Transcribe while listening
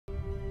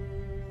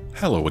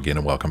Hello again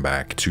and welcome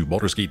back to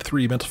Baldur's Gate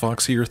 3. Mental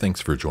Fox here. Thanks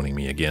for joining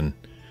me again.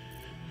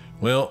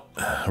 Well,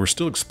 we're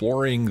still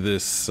exploring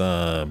this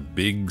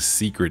big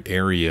secret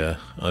area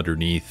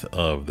underneath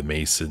of the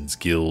Masons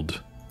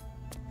Guild.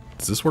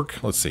 Does this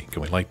work? Let's see.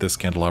 Can we light this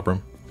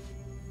candelabrum?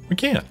 We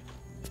can.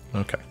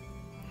 Okay.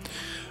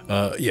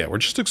 Yeah, we're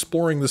just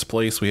exploring this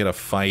place. We had a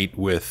fight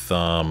with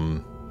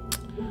some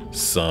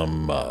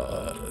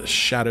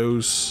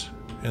shadows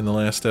in the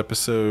last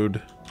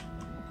episode.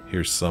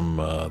 Here's some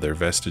their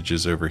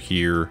vestiges over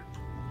here.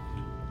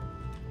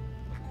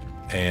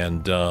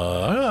 And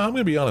I'm going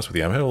to be honest with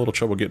you. I'm having a little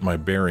trouble getting my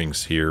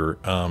bearings here.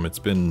 It's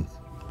been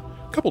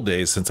a couple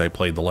days since I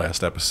played the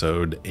last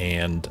episode,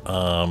 and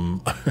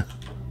I'm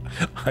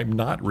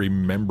not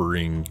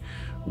remembering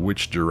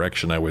which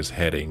direction I was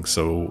heading.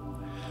 So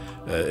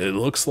it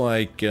looks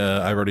like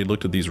I've already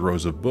looked at these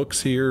rows of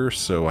books here,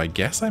 so I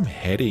guess I'm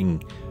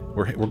heading...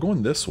 We're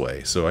going this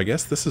way, so I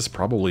guess this is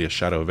probably a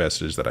shadow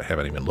vestige that I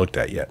haven't even looked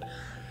at yet.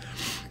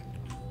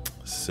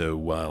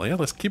 So, yeah,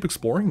 let's keep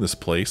exploring this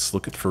place,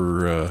 looking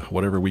for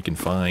whatever we can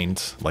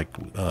find, like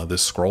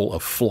this scroll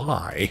of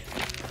fly.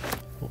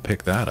 We'll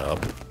pick that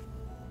up.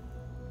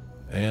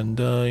 And,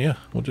 yeah,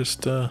 we'll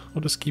just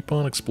keep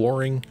on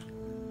exploring,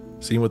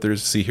 seeing what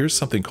there's to see. Here's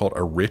something called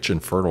a rich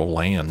and fertile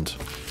land.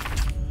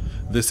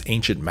 This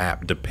ancient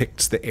map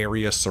depicts the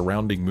area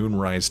surrounding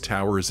Moonrise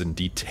Towers in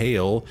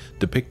detail,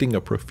 depicting a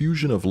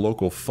profusion of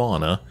local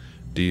fauna,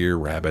 deer,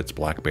 rabbits,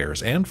 black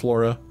bears, and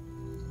flora,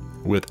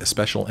 with a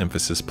special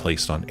emphasis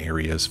placed on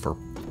areas for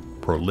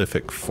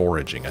prolific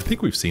foraging. I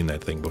think we've seen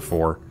that thing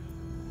before.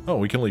 Oh,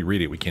 we can only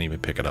read it. We can't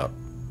even pick it up.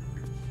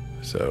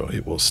 So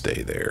it will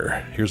stay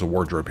there. Here's a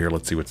wardrobe here.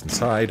 Let's see what's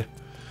inside.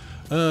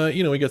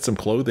 You know, we got some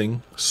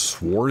clothing.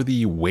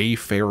 Swarthy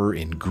wayfarer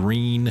in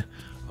green.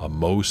 A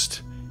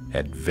most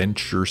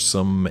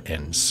adventuresome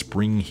and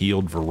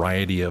spring-heeled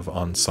variety of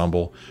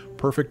ensemble.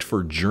 Perfect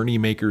for journey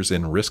makers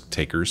and risk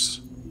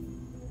takers.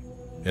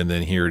 And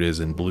then here it is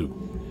in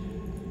blue.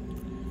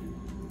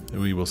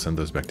 We will send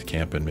those back to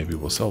camp, and maybe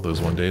we'll sell those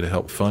one day to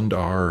help fund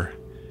our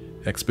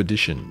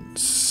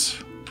expeditions.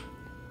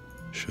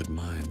 Should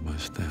mind my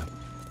step.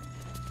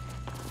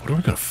 What are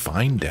we going to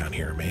find down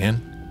here,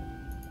 man?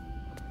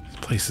 This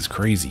place is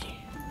crazy.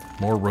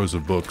 More rows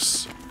of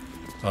books.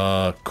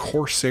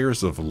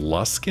 Corsairs of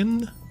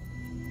Luskan?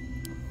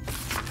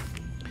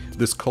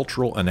 This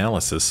cultural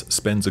analysis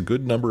spends a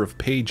good number of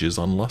pages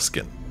on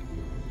Luskan.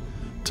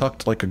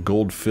 Tucked like a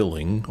gold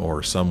filling,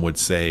 or some would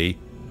say,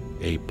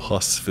 a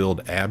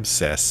pus-filled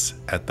abscess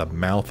at the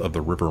mouth of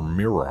the river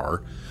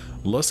Mirar,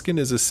 Luskan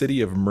is a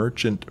city of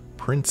merchant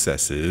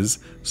princesses,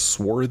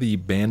 swarthy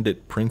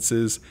bandit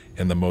princes,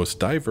 and the most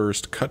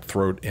diverse,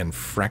 cutthroat, and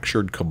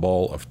fractured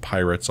cabal of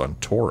pirates on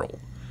Toril.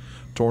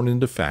 Torn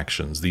into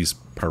factions, these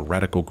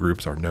piratical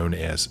groups are known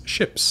as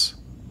ships.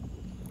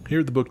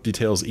 Here the book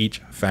details each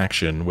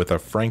faction with a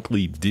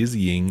frankly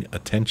dizzying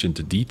attention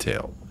to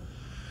detail.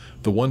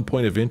 The one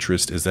point of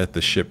interest is that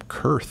the ship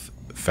Kurth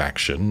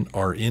faction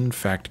are in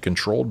fact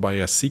controlled by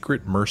a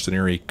secret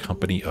mercenary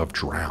company of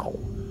drow.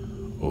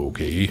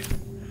 Okay,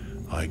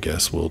 I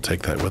guess we'll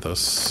take that with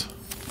us.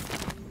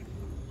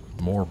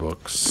 More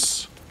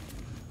books.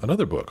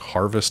 Another book,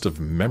 Harvest of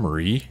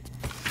Memory.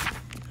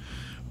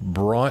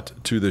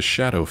 Brought to the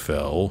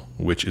Shadowfell,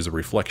 which is a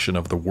reflection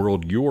of the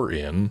world you're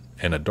in,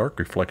 and a dark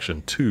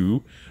reflection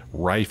too,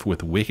 rife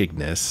with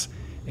wickedness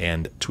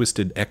and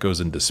twisted echoes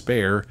and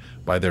despair,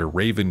 by their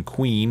raven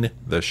queen,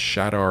 the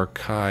Shadar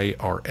Kai,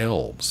 are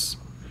elves.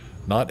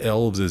 Not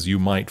elves as you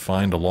might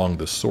find along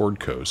the Sword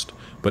Coast,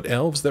 but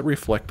elves that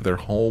reflect their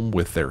home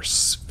with their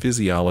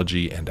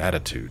physiology and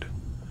attitude.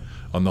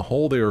 On the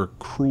whole, they are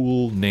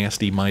cruel,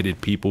 nasty-minded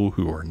people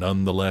who are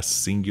nonetheless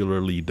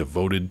singularly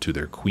devoted to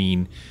their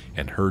queen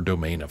and her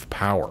domain of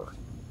power.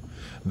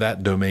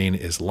 That domain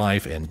is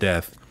life and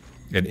death,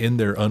 and in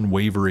their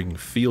unwavering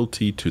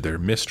fealty to their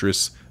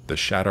mistress, the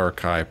Shadar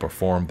Kai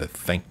perform the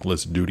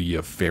thankless duty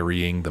of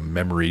ferrying the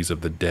memories of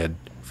the dead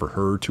for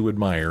her to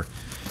admire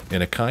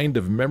in a kind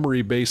of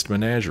memory-based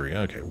menagerie.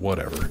 Okay,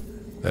 whatever.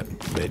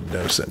 That made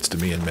no sense to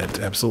me and meant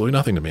absolutely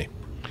nothing to me.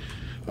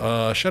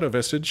 Shadow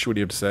Vestige, what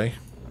do you have to say?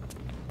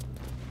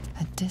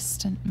 A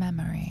distant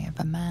memory of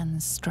a man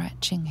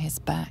stretching his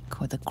back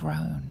with a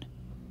groan.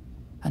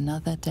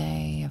 Another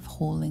day of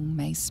hauling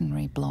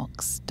masonry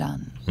blocks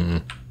done.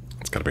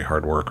 It's got to be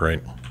hard work,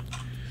 right?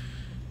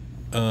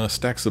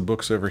 Stacks of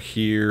books over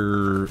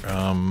here.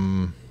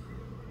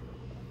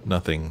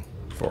 Nothing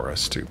for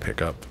us to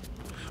pick up.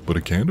 But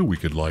a candle we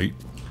could light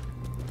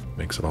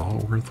makes it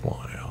all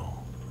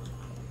worthwhile.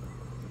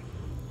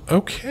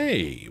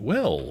 Okay,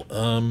 well,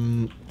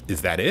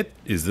 is that it?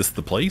 Is this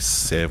the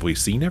place? Have we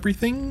seen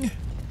everything?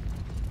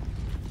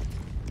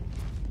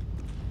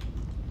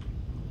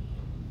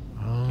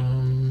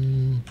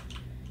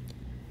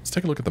 Let's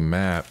take a look at the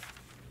map.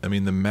 I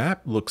mean, the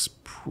map looks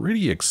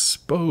pretty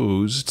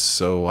exposed,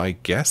 so I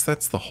guess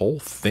that's the whole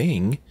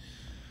thing.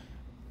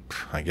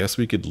 I guess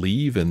we could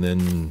leave and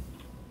then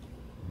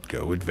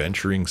go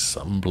adventuring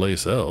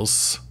someplace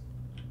else.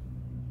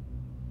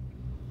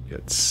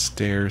 Got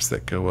stairs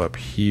that go up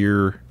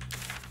here.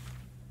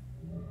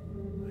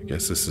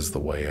 Guess this is the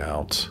way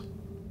out.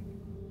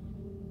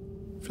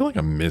 I feel like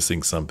I'm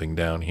missing something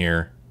down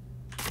here.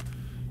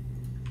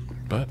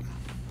 But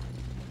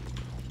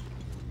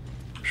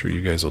I'm sure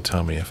you guys will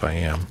tell me if I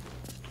am.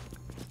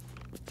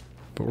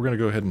 But we're going to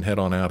go ahead and head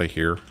on out of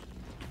here.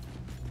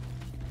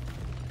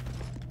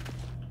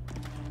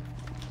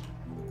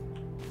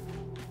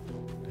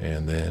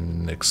 And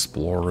then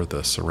explore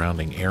the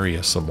surrounding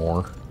area some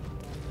more.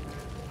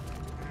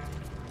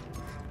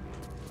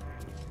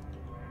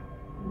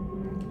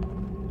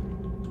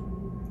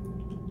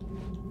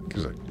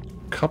 There's a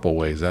couple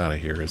ways out of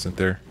here, isn't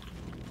there?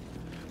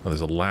 Oh,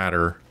 there's a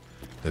ladder.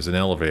 There's an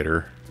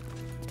elevator.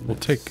 We'll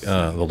take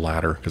the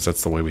ladder, because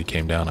that's the way we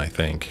came down, I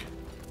think.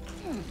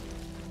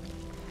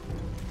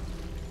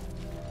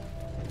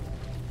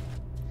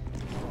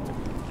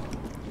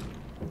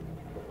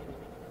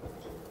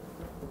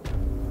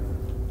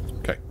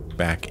 Okay,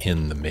 back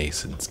in the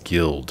Masons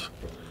Guild.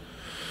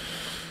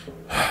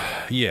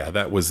 Yeah,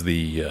 that was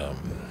the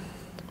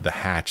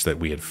hatch that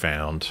we had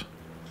found.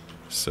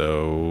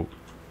 So,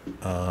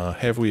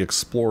 have we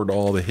explored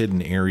all the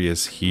hidden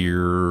areas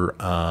here?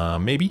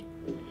 Maybe.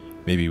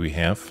 Maybe we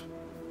have.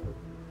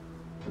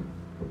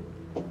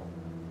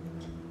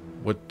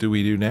 What do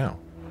we do now?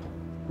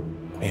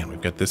 Man, we've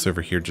got this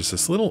over here. Just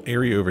this little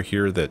area over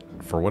here that,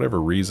 for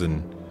whatever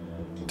reason,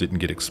 didn't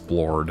get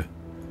explored.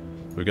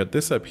 We've got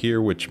this up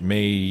here, which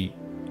may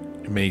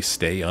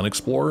stay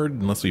unexplored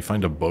unless we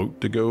find a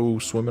boat to go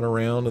swimming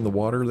around in the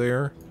water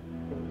there.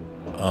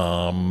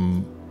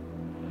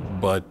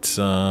 But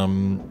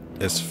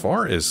as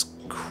far as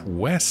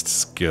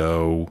quests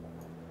go,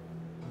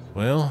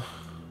 well,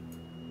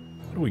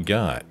 what do we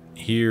got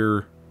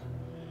here?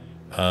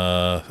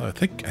 I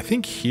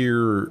think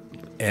here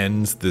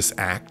ends this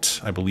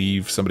act. I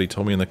believe somebody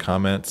told me in the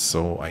comments,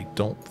 so I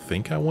don't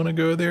think I want to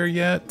go there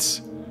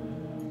yet.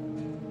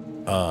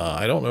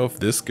 I don't know if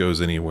this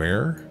goes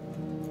anywhere,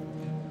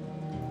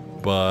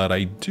 but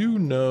I do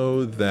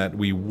know that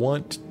we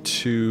want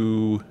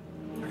to.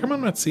 How come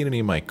I'm not seeing any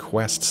of my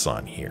quests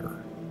on here?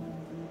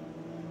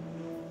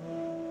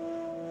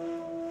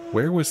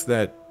 Where was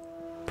that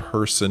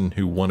person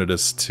who wanted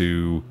us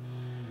to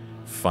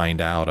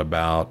find out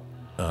about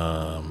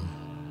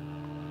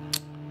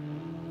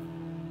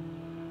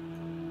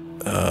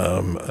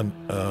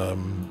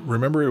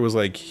remember it was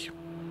like,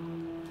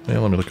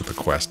 well, let me look at the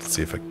quest and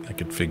see if I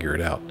can figure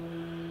it out.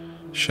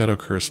 Shadow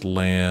Cursed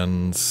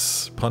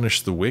Lands,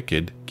 punish the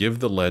wicked, give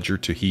the ledger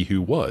to he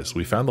who was.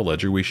 We found the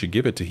ledger, we should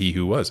give it to he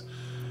who was.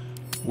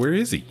 Where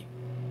is he?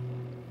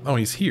 Oh,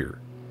 he's here.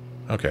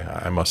 Okay,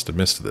 I must have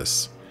missed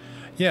this.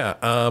 Yeah,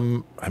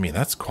 I mean,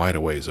 that's quite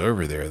a ways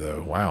over there,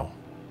 though. Wow.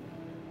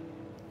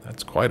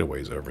 That's quite a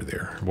ways over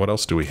there. What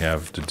else do we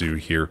have to do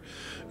here?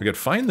 We got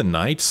Find the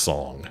Night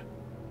Song.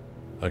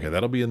 Okay,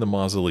 that'll be in the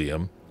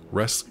mausoleum.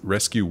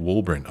 Rescue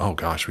Wulbren. Oh,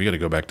 gosh, we got to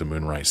go back to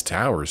Moonrise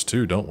Towers,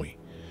 too, don't we?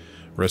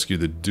 Rescue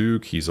the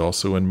Duke. He's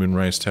also in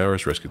Moonrise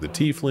Towers. Rescue the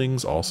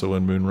Tieflings. Also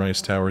in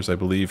Moonrise Towers, I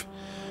believe.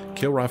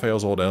 Kill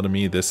Raphael's old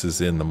enemy. This is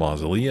in the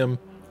mausoleum.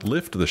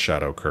 Lift the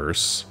Shadow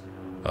Curse.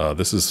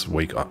 This is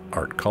Wake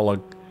Art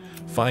Culloch.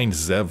 Find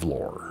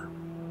Zevlor.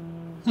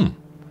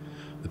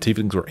 The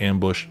Tieflings were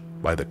ambushed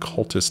by the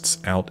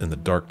cultists out in the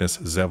darkness.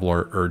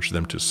 Zevlor urged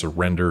them to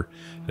surrender,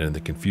 and in the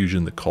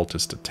confusion the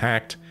cultists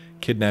attacked,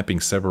 kidnapping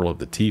several of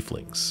the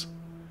Tieflings.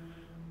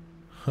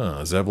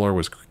 Zevlor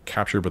was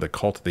captured by the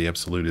cult of the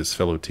Absolute. His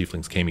fellow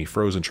Tieflings came. He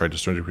froze and tried to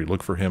strategically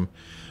look for him,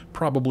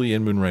 probably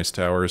in Moonrise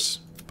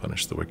Towers.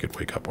 Punish the wicked,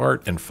 wake up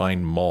Art, and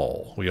find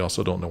Maul. We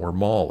also don't know where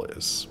Maul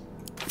is.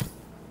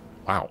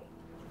 Wow.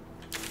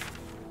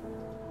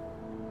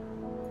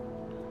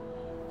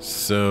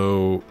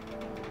 So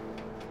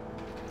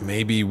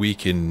maybe we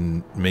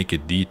can make a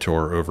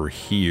detour over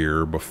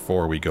here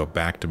before we go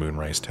back to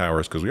Moonrise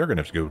Towers, because we are going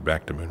to have to go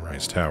back to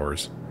Moonrise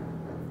Towers.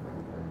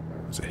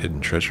 There's a hidden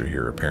treasure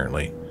here,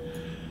 apparently.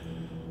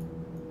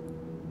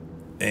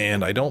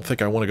 And I don't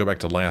think I want to go back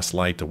to Last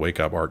Light to wake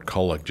up Art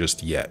Culloch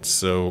just yet.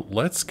 So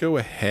let's go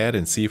ahead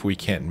and see if we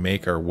can't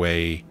make our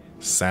way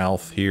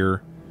south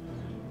here.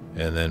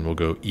 And then we'll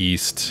go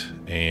east.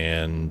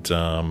 And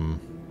now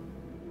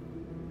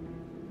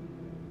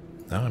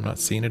I'm not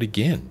seeing it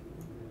again.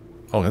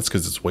 Oh, that's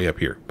because it's way up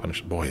here.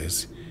 Punish. Boy,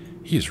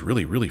 he is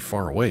really, really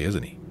far away,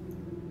 isn't he?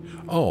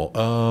 Oh,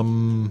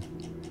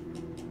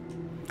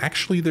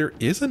 actually, there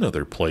is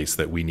another place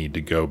that we need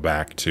to go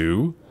back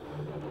to.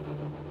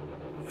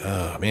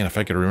 Man, if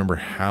I could remember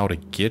how to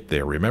get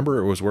there. Remember,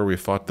 it was where we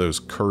fought those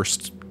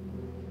cursed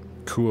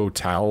Kuo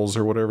towels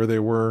or whatever they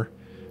were?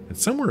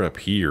 It's somewhere up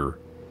here.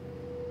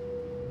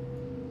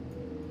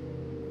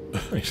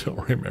 I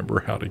don't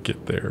remember how to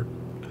get there.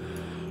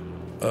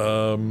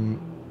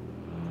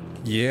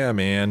 Yeah,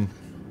 man.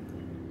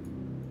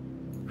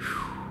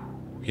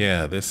 Whew.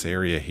 Yeah, this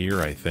area here,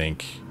 I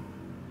think.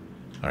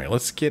 Alright,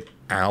 let's get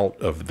out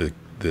of the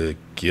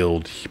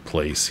guild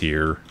place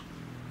here.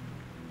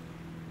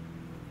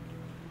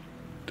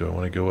 Do I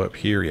want to go up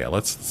here? Yeah,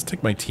 let's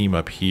take my team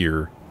up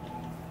here.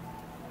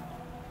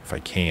 If I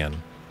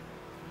can.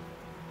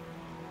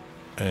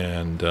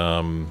 And,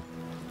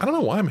 I don't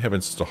know why I'm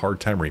having such a hard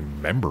time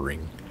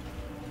remembering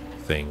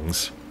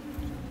things.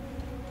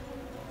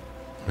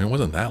 I mean, it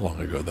wasn't that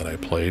long ago that I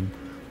played.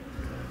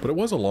 But it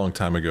was a long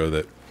time ago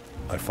that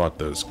I fought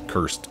those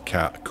cursed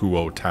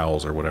Kuo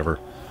towels or whatever.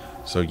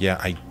 So yeah,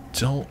 I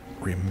don't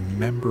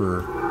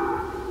remember...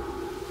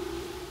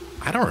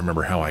 I don't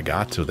remember how I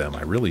got to them.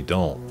 I really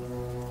don't.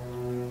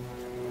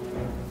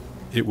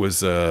 It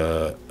was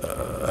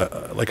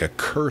like a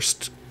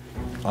cursed,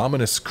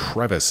 ominous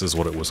crevice is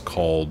what it was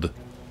called.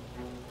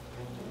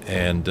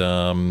 And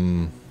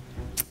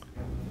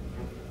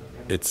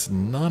it's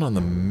not on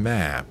the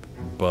map,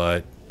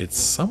 but it's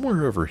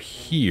somewhere over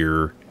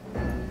here.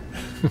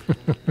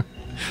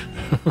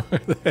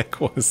 Where the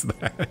heck was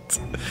that?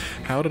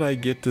 How did I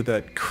get to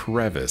that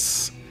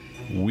crevice?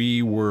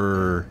 We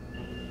were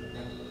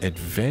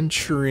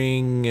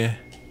adventuring...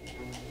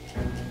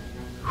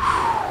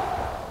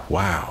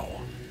 Wow.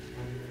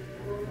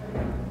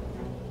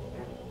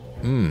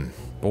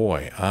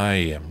 Boy, I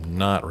am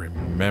not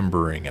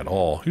remembering at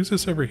all. Who's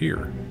this over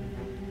here?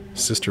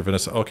 Sister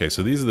Vanessa. Okay,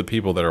 so these are the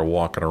people that are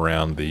walking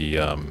around the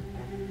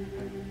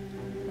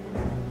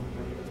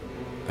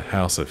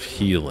House of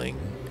Healing.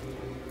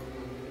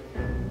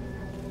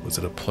 Was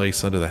it a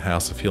place under the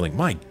House of Healing?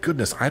 My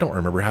goodness, I don't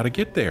remember how to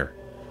get there.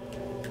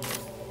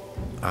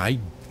 I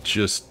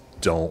just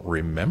don't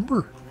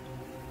remember.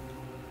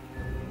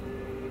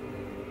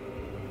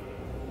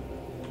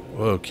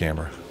 Whoa,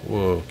 camera.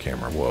 Whoa,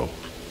 camera. Whoa.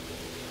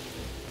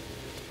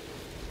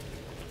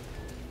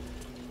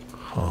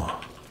 Huh.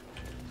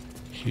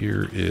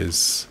 Here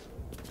is...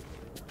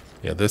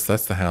 Yeah,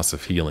 that's the House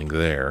of Healing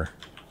there.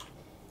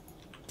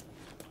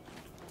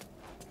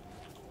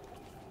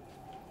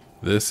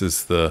 This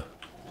is the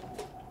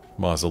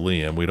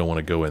mausoleum. We don't want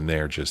to go in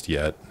there just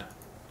yet.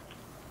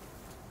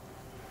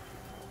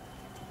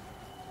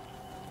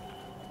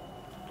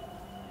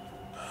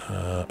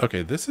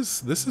 Okay, this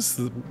is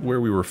where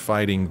we were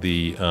fighting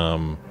the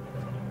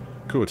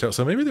Kuo.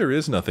 So maybe there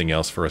is nothing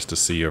else for us to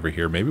see over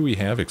here. Maybe we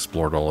have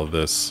explored all of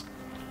this.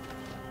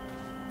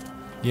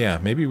 Yeah,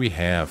 maybe we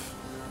have.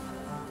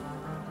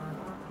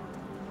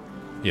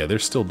 Yeah, they're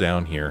still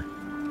down here.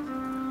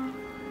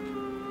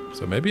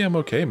 So maybe I'm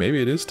okay.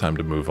 Maybe it is time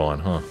to move on,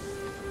 huh?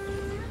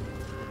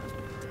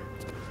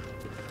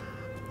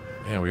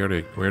 Yeah, we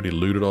already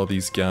looted all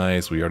these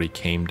guys. We already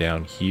came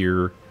down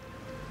here.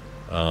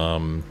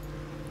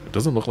 It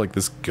doesn't look like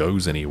this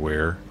goes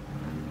anywhere.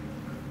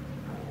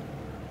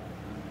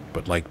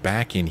 But like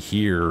back in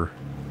here,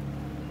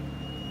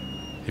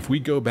 if we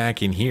go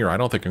back in here, I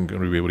don't think I'm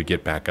going to be able to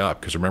get back up.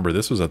 Because remember,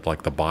 this was at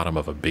like the bottom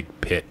of a big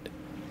pit.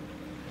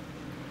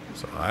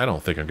 So I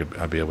don't think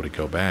I'd be able to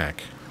go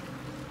back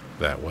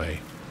that way.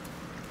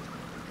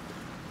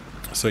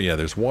 So yeah,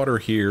 there's water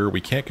here.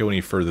 We can't go any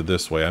further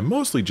this way. I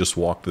mostly just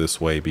walked this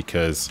way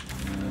because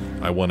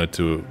I wanted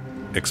to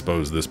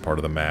expose this part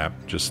of the map.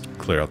 Just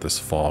clear out this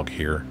fog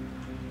here.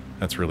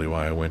 That's really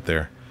why I went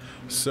there.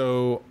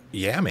 So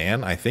yeah,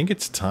 man, I think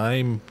it's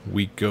time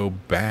we go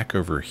back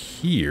over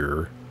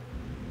here.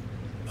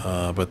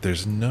 But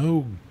there's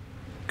no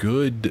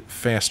good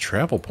fast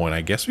travel point.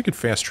 I guess we could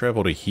fast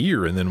travel to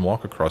here and then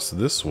walk across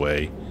this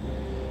way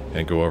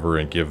and go over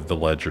and give the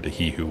ledger to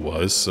he who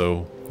was.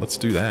 So let's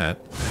do that.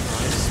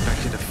 I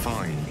expected a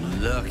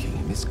find lurking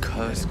in this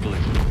cursed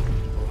gloom.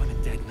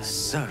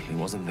 Certainly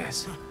wasn't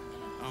this.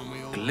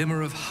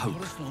 Glimmer of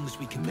hope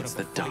amidst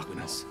the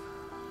darkness.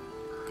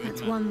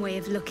 That's one way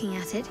of looking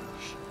at it.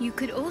 You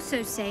could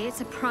also say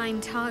it's a prime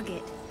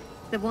target.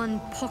 The one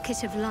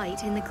pocket of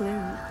light in the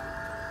gloom.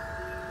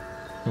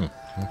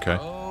 Okay.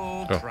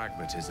 Oh,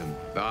 pragmatism.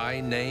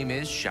 Thy name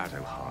is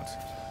Shadowheart.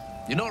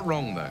 You're not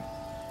wrong, though.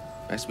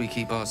 Best we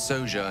keep our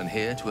sojourn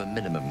here to a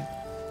minimum.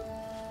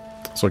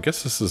 So I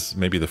guess this is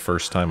maybe the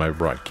first time I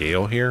brought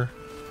Gale here.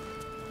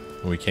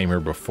 When we came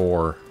here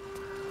before,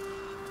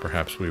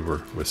 perhaps we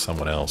were with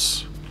someone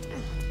else.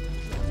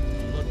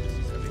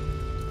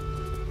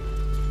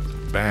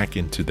 Back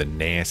into the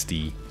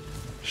nasty,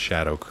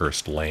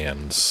 shadow-cursed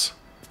lands.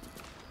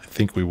 I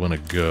think we want to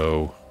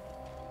go...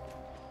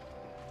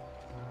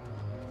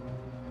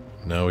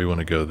 No, we want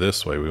to go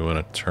this way. We want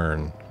to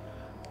turn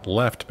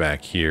left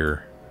back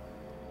here.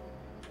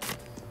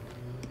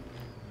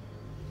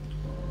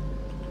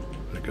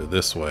 Go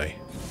this way.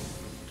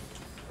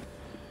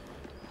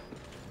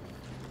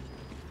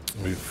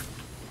 We've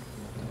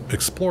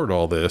explored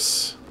all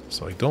this,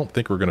 so I don't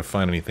think we're going to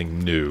find anything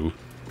new.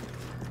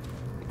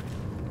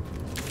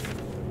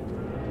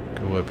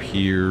 Go up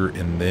here,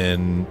 and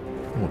then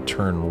we'll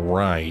turn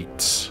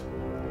right.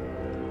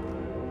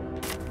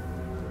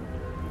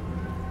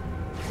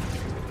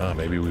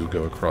 Maybe we'll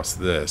go across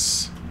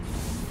this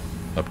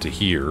up to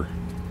here.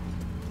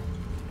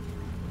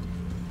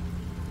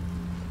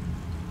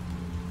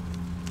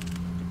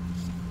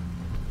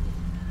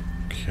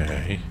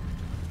 Okay.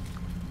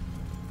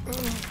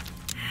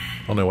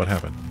 Oh no, what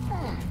happened?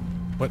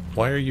 What?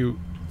 Why are you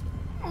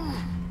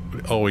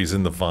always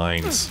in the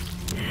vines?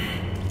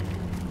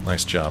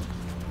 Nice job.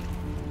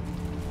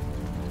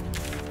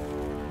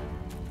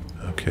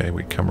 Okay,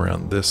 we come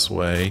around this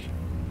way.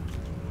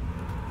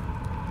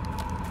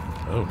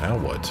 Oh, now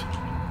what?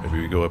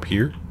 Maybe we go up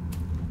here?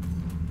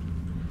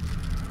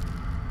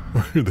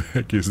 Where the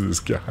heck is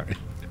this guy?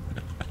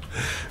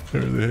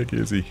 Where the heck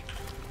is he?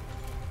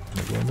 Am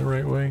I going the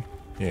right way?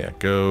 Yeah,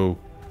 go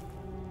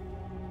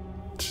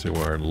to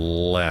our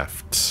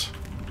left.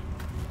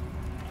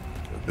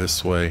 Go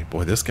this way.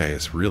 Boy, this guy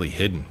is really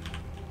hidden.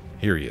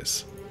 Here he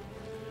is.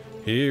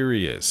 Here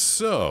he is.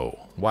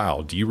 So,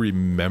 wow, do you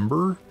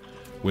remember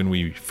when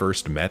we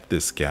first met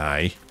this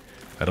guy?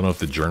 I don't know if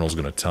the journal's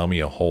going to tell me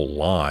a whole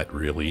lot,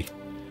 really.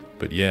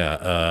 But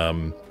yeah,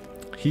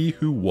 he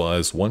who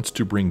wants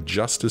to bring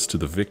justice to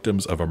the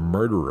victims of a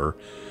murderer.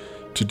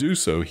 To do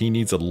so, he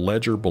needs a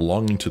ledger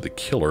belonging to the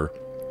killer.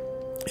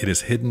 It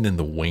is hidden in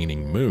the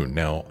waning moon.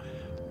 Now,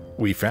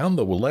 we found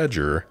the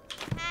ledger.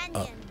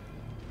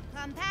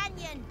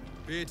 Companion.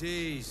 Be at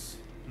ease.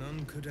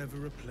 None could ever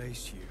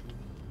replace you.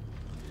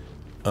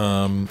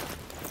 I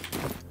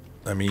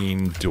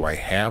mean, do I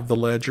have the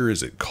ledger?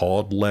 Is it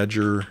called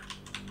ledger?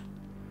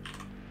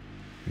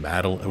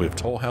 Madeline. We have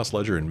Toll House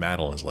ledger and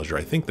Madeline's ledger.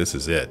 I think this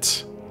is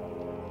it.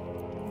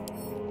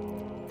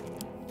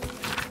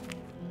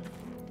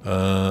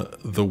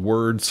 The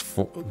words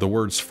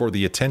for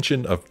the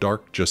attention of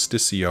Dark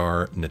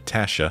Justiciar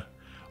Natasha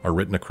are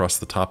written across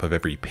the top of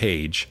every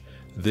page.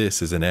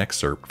 This is an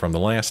excerpt from the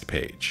last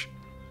page.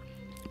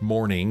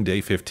 Morning, day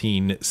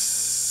 15,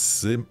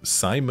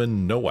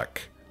 Simon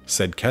Nowak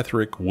said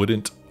Ketherick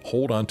wouldn't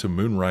hold on to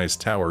Moonrise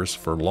Towers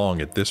for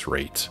long at this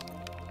rate.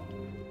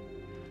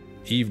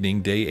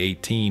 Evening, day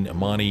 18,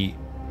 Amani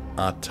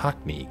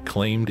Atakni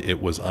claimed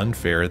it was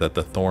unfair that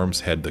the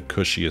Thorms had the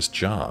cushiest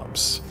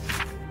jobs.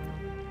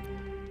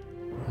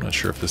 I'm not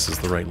sure if this is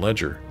the right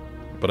ledger,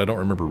 but I don't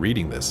remember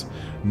reading this.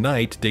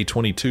 Night, day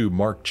 22,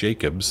 Mark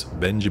Jacobs,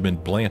 Benjamin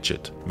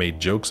Blanchett, made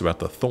jokes about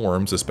the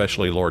Thorms,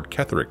 especially Lord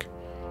Ketherick.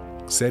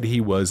 Said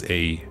he was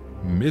a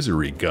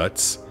misery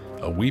guts,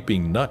 a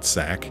weeping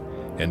nutsack,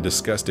 and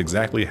discussed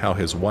exactly how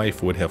his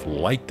wife would have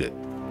liked it.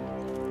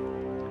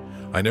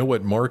 I know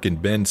what Mark and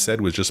Ben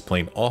said was just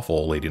plain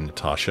awful, Lady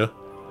Natasha.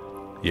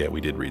 Yeah,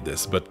 we did read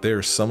this, but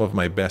they're some of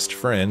my best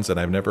friends, and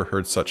I've never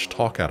heard such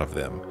talk out of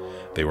them.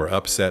 They were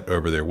upset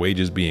over their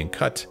wages being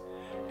cut,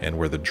 and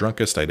were the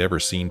drunkest I'd ever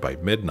seen by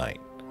midnight.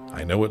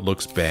 I know it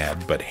looks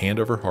bad, but hand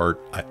over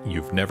heart,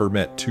 you've never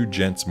met two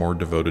gents more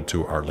devoted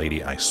to Our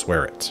Lady, I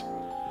swear it.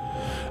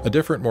 A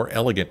different, more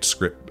elegant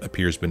script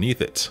appears beneath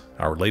it.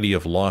 Our Lady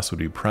of Loss would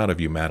be proud of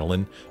you,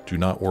 Madeline. Do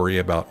not worry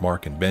about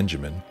Mark and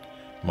Benjamin.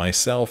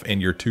 Myself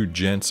and your two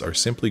gents are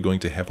simply going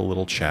to have a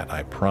little chat,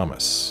 I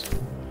promise.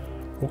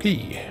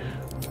 Okay.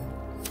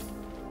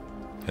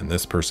 And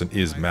this person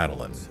is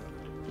Madeline.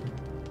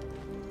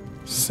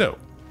 So,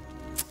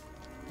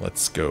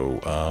 let's go,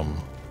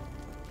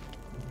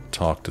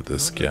 talk to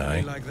this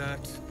guy. Like that.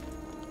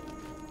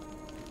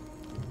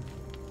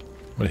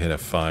 I'm gonna hit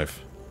F5.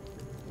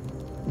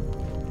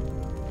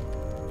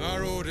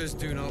 Our orders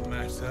do not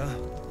matter.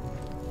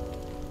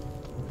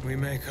 We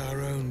make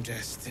our own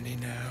destiny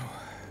now.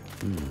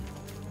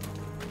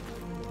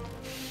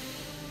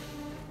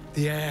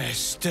 The air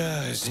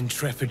stirs in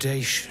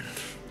trepidation.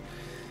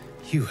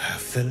 You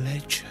have the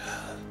ledger.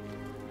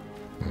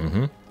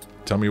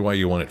 Tell me why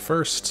you want it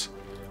first.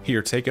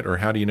 Here, take it, or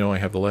how do you know I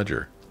have the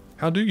ledger?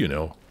 How do you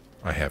know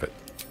I have it?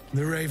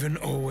 The Raven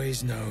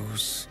always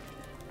knows.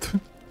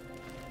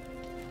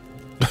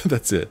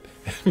 That's it.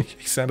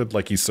 He sounded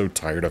like he's so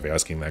tired of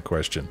asking that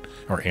question,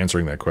 or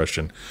answering that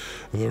question.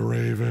 The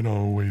Raven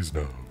always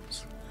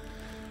knows.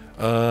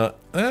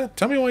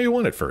 Tell me why you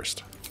want it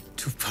first.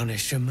 To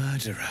punish a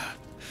murderer.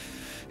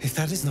 If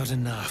that is not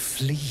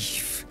enough,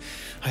 leave.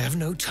 I have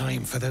no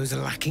time for those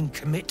lacking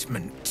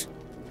commitment.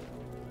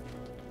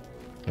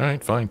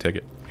 Alright, fine, take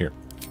it. Here.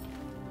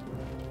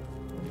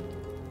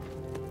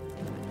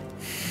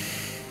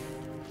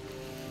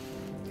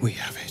 We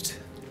have it.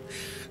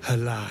 Her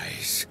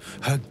lies,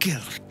 her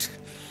guilt.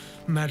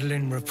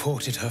 Madeline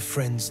reported her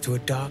friends to a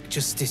Dark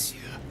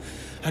Justiciar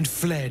and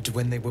fled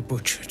when they were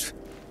butchered.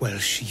 Well,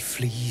 she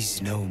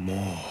flees no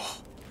more.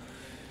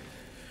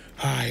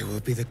 I will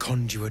be the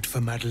conduit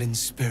for Madeline's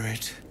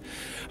spirit.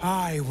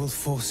 I will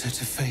force her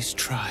to face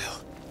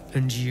trial,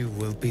 and you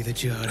will be the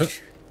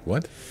judge.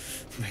 What?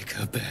 Make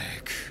her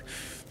beg.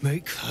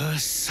 Make her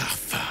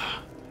suffer.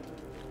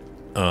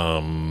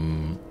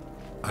 I'm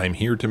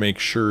here to make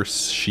sure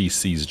she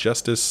sees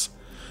justice,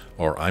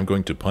 or I'm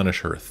going to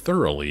punish her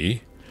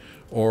thoroughly,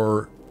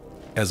 or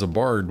as a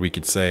bard we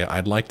could say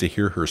I'd like to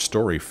hear her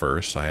story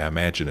first, I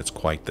imagine it's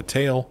quite the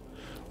tale,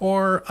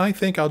 or I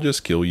think I'll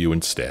just kill you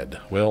instead.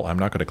 Well, I'm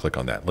not going to click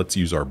on that. Let's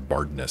use our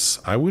bardness.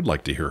 I would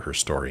like to hear her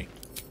story.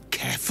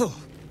 Careful,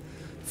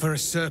 for a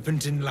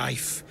serpent in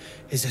life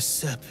is a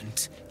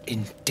serpent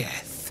in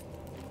death.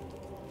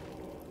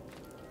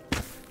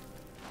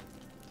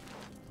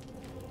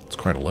 It's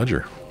quite a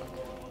ledger.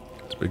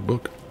 It's a big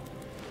book.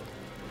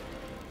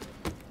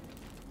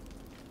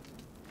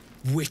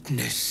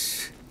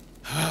 Witness.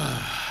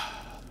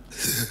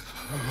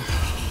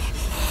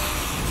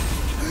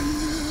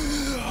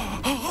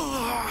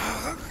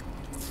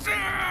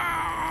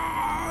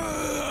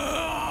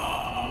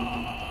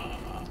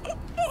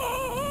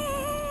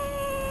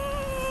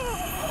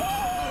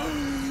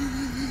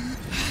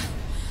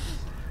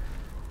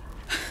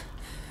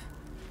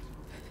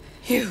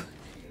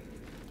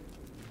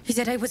 He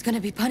said I was going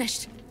to be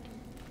punished.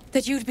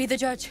 That you'd be the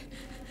judge.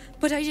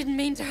 But I didn't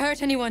mean to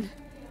hurt anyone.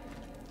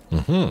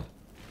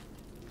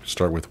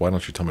 Start with, why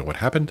don't you tell me what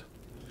happened?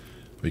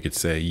 We could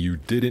say, you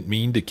didn't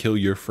mean to kill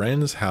your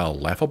friends, how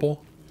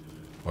laughable.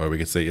 Or we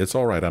could say, it's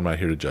all right, I'm not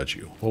here to judge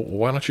you. Well,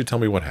 why don't you tell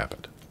me what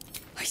happened?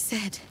 I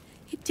said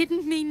it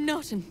didn't mean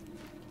nothing.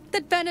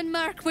 That Ben and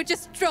Mark were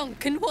just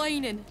drunk and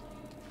whining.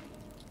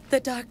 The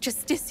Dark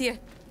Justicia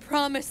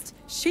promised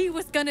she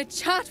was gonna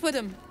chat with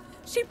him.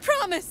 She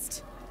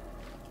promised.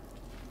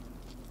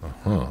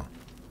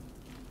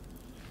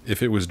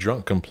 If it was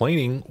drunk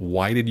complaining,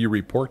 why did you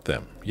report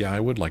them? Yeah, I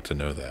would like to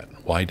know that.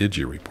 Why did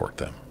you report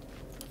them?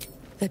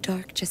 The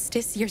Dark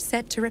Justicia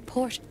said to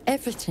report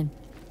everything,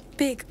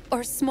 big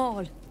or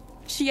small.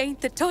 She ain't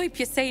the type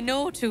you say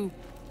no to.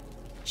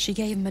 She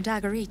gave him a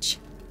dagger each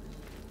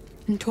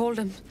and told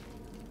him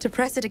to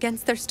press it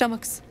against their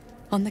stomachs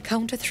on the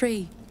count of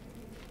 3,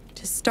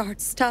 to start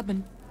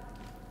stabbing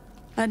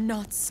and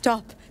not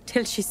stop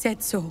till she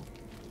said so.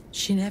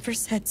 She never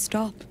said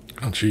stop.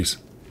 Oh, jeez.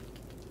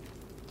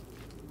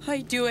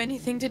 I'd do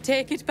anything to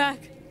take it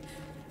back.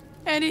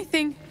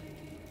 Anything.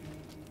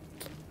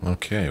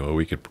 Okay, well,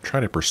 we could try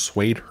to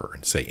persuade her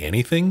and say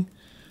anything.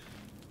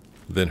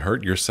 Then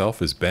hurt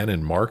yourself as Ben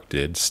and Mark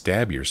did,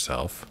 stab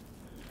yourself.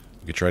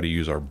 We could try to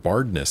use our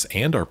bardness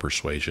and our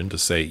persuasion to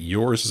say,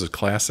 yours is a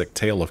classic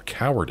tale of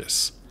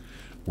cowardice.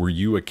 Were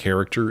you a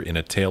character in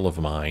a tale of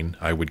mine,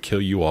 I would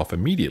kill you off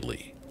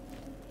immediately.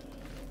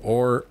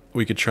 Or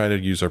we could try to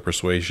use our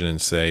persuasion and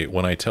say,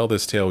 when I tell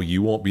this tale,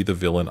 you won't be the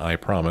villain, I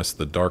promise.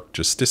 The Dark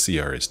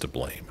Justiciar is to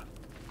blame.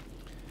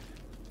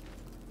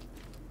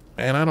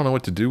 And I don't know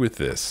what to do with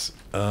this.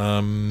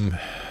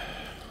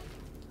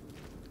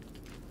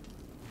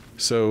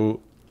 So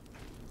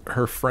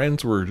her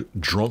friends were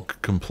drunk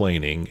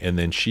complaining, and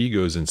then she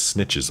goes and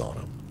snitches on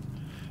them.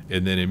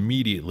 And then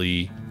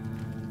immediately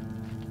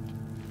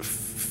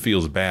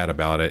feels bad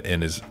about it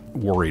and is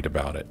worried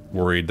about it.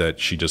 Worried that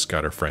she just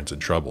got her friends in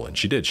trouble. And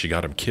she did. She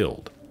got him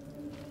killed.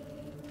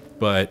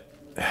 But,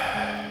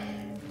 I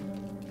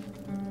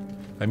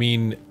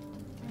mean,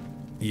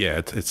 yeah,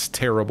 it's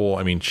terrible.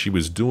 I mean, she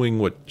was doing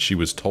what she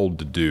was told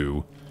to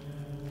do,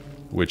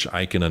 which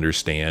I can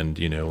understand,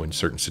 you know, in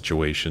certain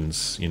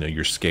situations. You know,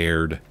 you're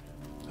scared.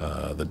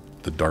 The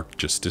Dark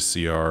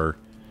Justiciar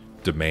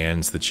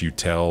demands that you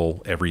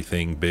tell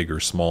everything, big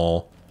or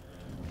small.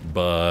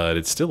 But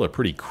it's still a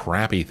pretty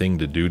crappy thing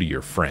to do to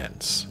your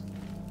friends.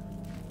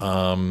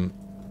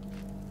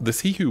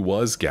 This He Who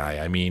Was guy,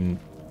 I mean,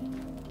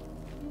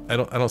 I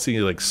don't see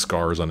any, like,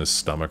 scars on his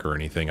stomach or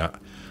anything. I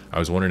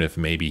was wondering if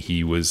maybe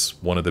he was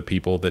one of the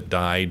people that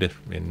died,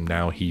 and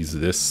now he's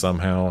this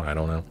somehow. I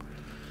don't know.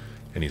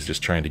 And he's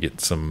just trying to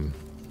get some,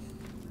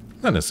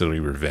 not necessarily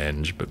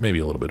revenge, but maybe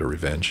a little bit of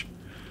revenge.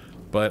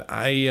 But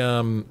I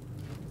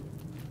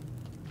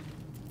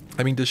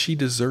mean, does she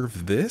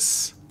deserve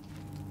this?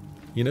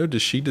 You know,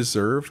 does she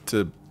deserve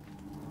to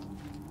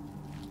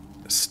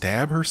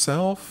stab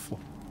herself?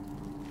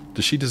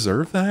 Does she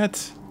deserve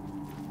that?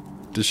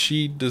 Does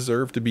she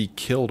deserve to be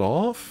killed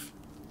off?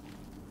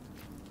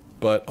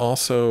 But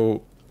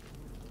also,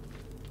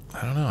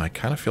 I don't know, I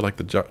kind of feel like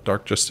the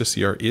Dark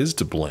Justiciar is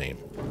to blame.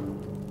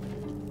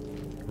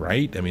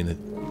 Right? I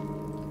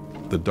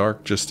mean, the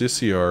Dark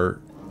Justiciar,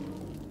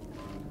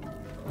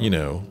 you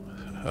know,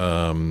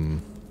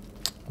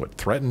 what,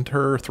 threatened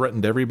her,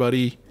 threatened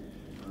everybody.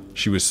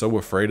 She was so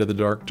afraid of the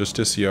Dark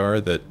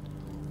Justiciar that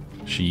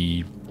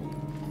she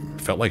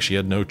felt like she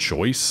had no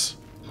choice.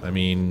 I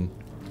mean,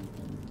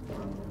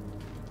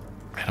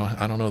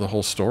 I don't know the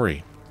whole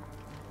story.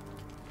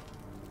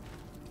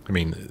 I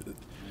mean,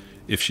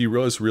 if she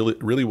was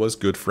really was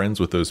good friends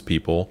with those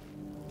people,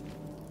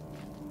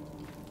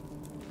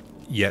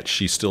 yet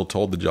she still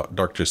told the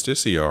Dark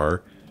Justiciar,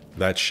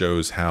 that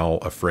shows how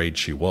afraid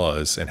she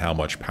was and how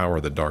much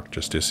power the Dark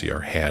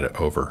Justiciar had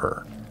over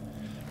her.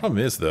 Problem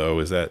is, though,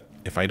 is that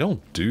if I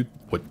don't do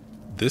what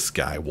this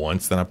guy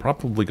wants, then I'm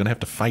probably going to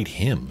have to fight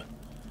him.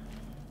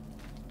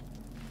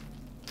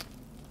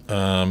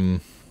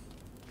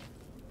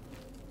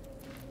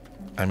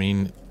 I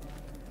mean,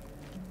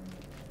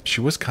 she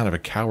was kind of a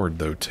coward,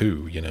 though,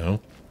 too, you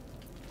know?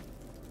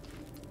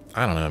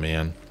 I don't know,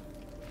 man.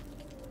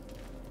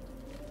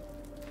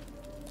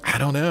 I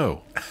don't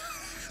know.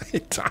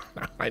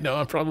 I know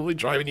I'm probably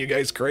driving you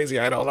guys crazy.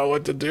 I don't know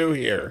what to do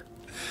here.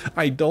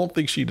 I don't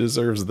think she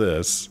deserves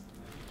this.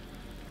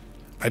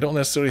 I don't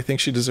necessarily think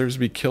she deserves to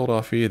be killed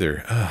off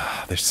either.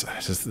 I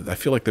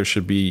feel like there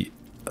should be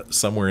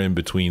somewhere in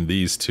between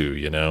these two,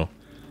 you know?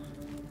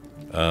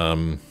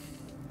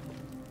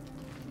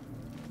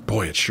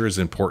 Boy, it sure is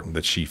important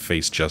that she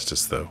face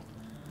justice, though.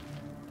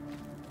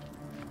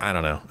 I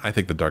don't know. I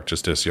think the Dark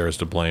Justiciar is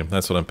to blame.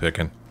 That's what I'm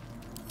picking.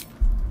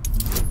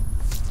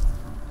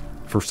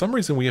 For some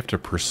reason, we have to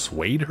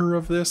persuade her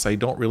of this. I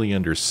don't really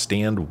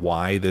understand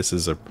why this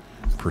is a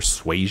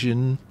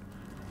persuasion.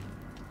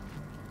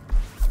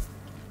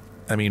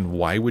 I mean,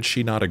 why would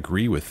she not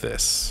agree with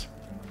this?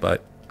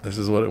 But this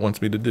is what it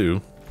wants me to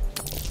do.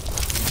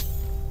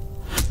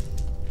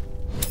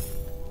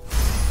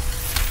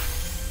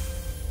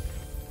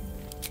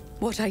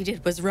 What I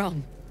did was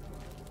wrong.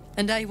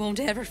 And I won't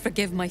ever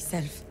forgive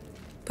myself.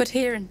 But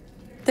hearing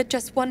that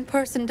just one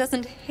person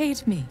doesn't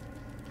hate me,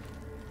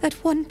 that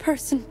one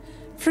person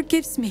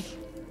forgives me,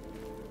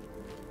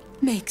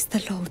 makes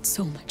the load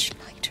so much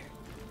lighter.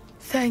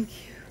 Thank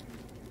you.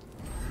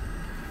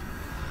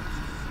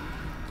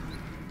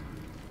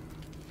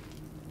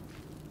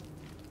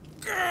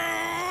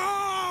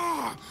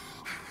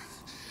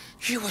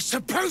 You were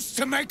supposed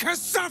to make her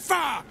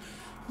suffer,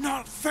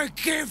 not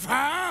forgive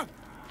her!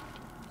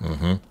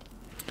 Mm-hmm.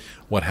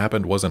 What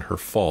happened wasn't her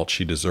fault.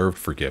 She deserved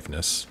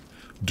forgiveness.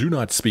 Do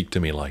not speak to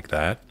me like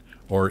that,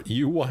 or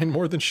you whine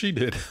more than she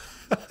did.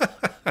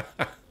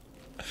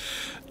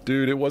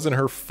 Dude, it wasn't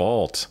her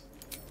fault.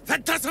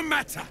 That doesn't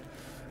matter!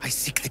 I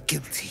seek the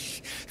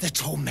guilty, the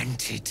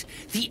tormented,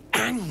 the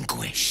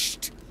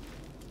anguished.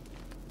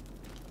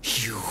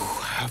 You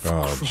have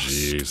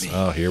crossed me.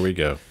 Oh, here we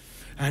go.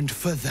 And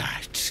for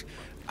that,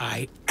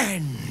 I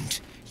end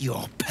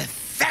your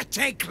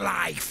pathetic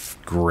life.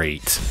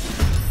 Great.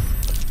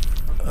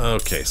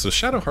 Okay, so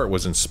Shadowheart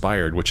was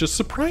inspired, which is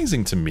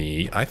surprising to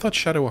me. I thought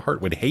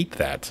Shadowheart would hate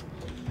that,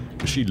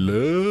 because she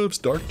loves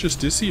Dark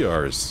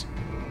Justiciars.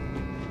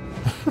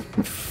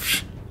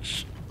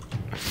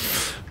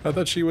 I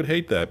thought she would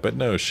hate that, but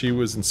no, she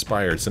was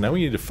inspired. So now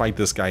we need to fight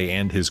this guy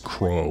and his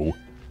crow.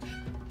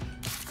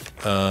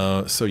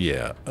 So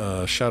yeah,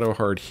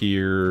 Shadowheart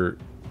here.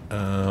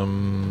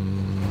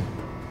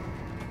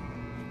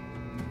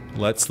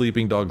 Let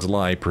sleeping dogs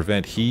lie,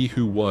 prevent he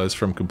who was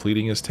from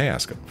completing his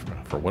task.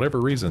 For whatever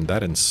reason,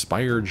 that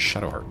inspired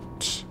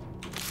Shadowheart.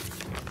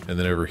 And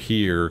then over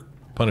here,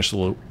 punish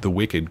the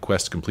wicked,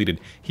 quest completed.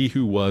 He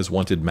who was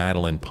wanted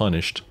Madeline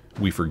punished.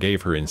 We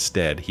forgave her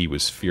instead. He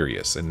was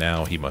furious, and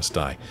now he must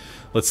die.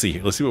 Let's see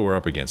what we're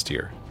up against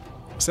here.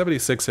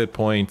 76 hit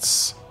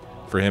points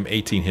for him,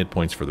 18 hit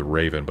points for the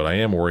Raven, but I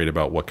am worried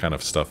about what kind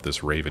of stuff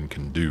this Raven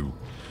can do.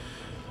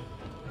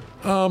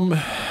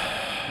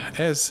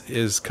 As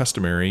is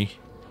customary,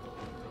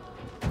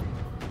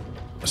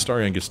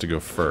 Astarion gets to go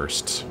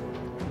first.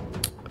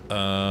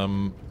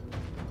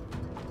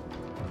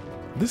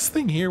 This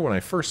thing here, when I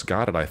first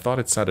got it, I thought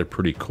it sounded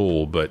pretty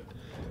cool, but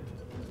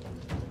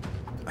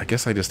I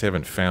guess I just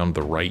haven't found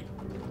the right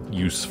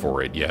use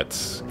for it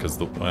yet,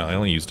 because I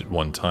only used it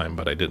one time,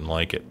 but I didn't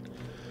like it.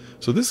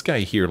 So this guy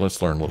here,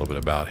 let's learn a little bit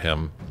about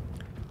him.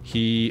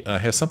 He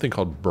has something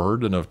called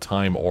Burden of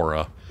Time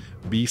Aura.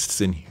 Beasts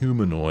and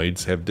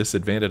humanoids have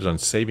disadvantage on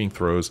saving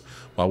throws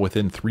while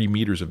within 3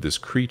 meters of this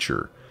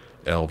creature.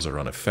 Elves are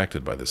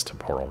unaffected by this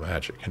temporal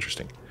magic.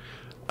 Interesting.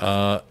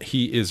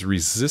 He is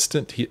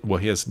resistant. He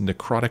has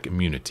necrotic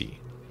immunity.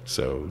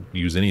 So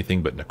use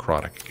anything but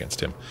necrotic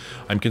against him.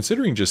 I'm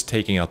considering just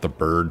taking out the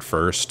bird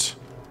first.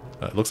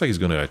 It looks like he's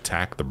going to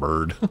attack the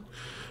bird.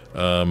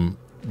 I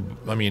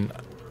mean,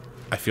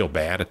 I feel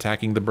bad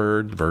attacking the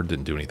bird. The bird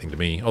didn't do anything to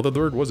me. Although the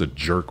bird was a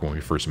jerk when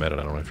we first met it.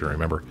 I don't know if you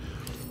remember.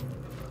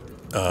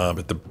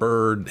 But the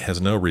bird has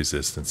no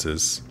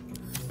resistances.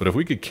 But if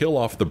we could kill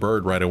off the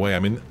bird right away, I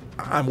mean,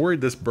 I'm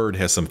worried this bird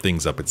has some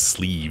things up its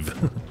sleeve.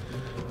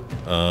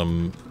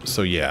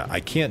 So yeah, I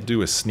can't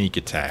do a sneak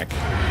attack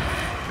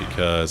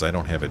because I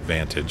don't have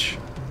advantage.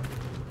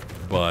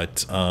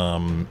 But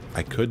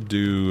I could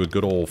do a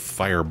good old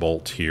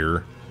firebolt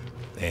here,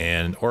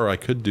 or I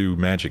could do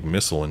magic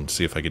missile and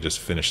see if I could just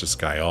finish this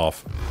guy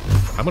off.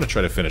 I'm gonna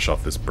try to finish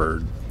off this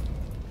bird.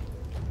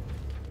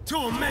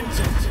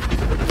 Tormented.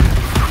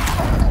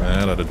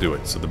 That ought to do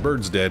it. So the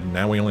bird's dead.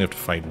 Now we only have to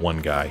fight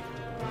one guy.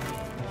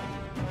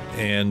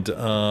 And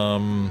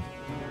why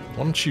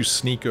don't you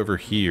sneak over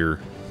here?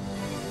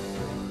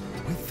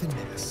 With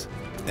finesse.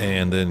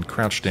 And then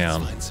crouch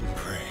down. Find some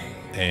prey.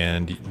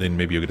 And then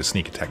maybe you'll get a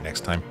sneak attack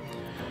next time.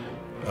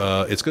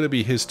 It's going to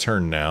be his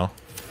turn now.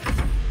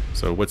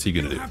 So what's he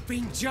going to do? You have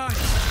been judged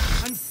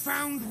and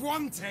found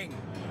wanting.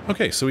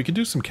 Okay, so we can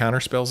do some counter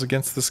spells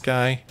against this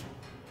guy.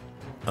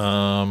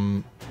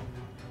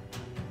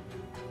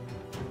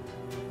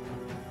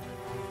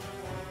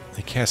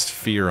 They cast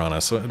fear on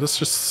us, so let's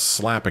just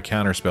slap a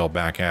counter spell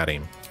back at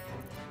him.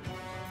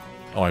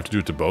 Oh, I have to do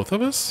it to both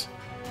of us?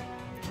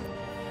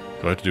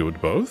 Do I have to do it to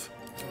both?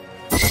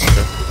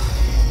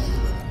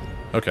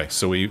 Okay,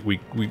 so we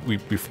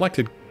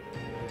reflected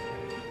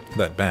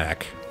that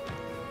back.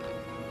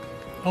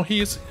 Oh,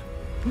 he is...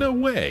 No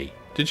way!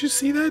 Did you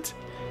see that?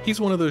 He's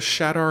one of those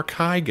Shadar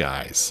Kai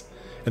guys.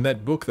 And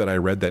that book that I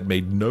read that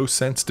made no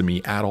sense to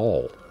me at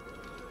all.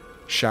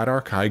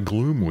 Shadar Kai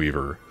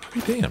Gloomweaver. I'll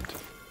be damned.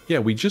 Yeah,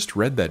 we just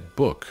read that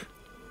book.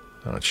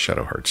 Oh, it's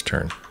Shadowheart's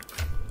turn.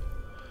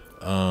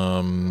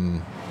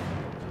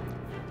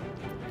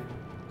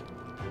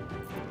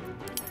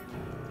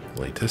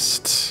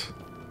 Latest.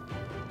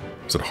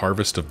 Is it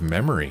Harvest of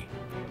Memory?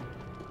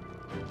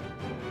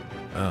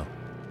 Oh.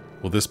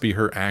 Will this be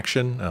her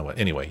action? Oh,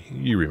 anyway,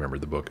 you remember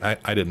the book. I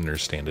didn't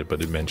understand it,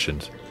 but it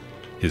mentioned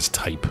his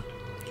type.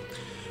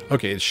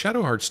 Okay, it's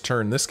Shadowheart's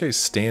turn. This guy's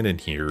standing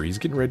here. He's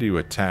getting ready to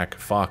attack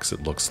Fox,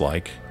 it looks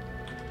like.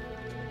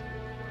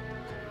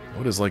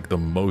 What is, like, the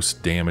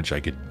most damage I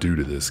could do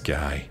to this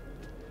guy?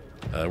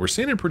 We're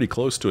standing pretty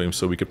close to him,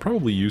 so we could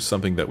probably use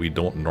something that we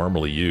don't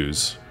normally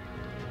use.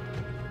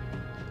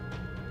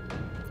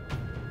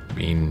 I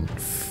mean,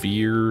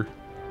 fear.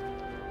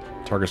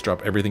 Targets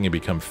drop everything and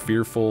become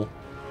fearful.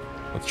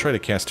 Let's try to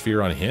cast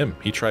fear on him.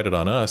 He tried it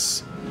on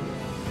us.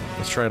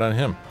 Let's try it on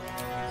him.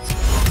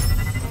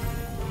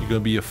 You gonna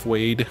be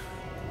afraid?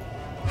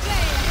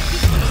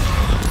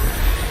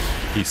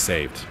 He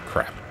saved.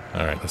 Crap.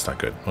 Alright, that's not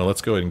good. Well,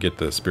 let's go ahead and get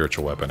the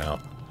spiritual weapon out.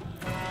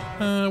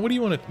 What do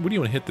you want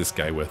to hit this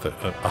guy with?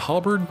 A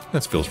halberd?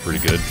 That feels pretty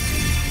good.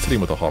 Let's hit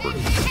him with a halberd.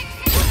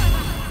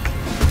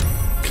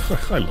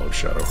 I love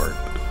Shadowheart.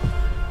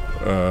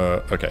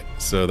 Okay,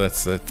 so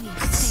that's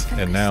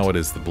and now it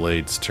is the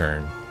blade's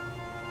turn.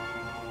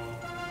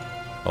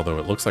 Although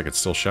it looks like it's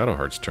still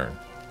Shadowheart's turn.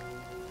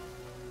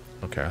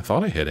 Okay, I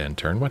thought I hit end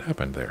turn. What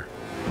happened there?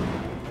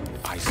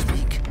 I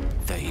speak,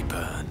 they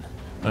burn.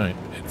 Alright,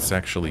 it's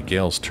actually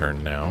Gale's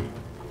turn now.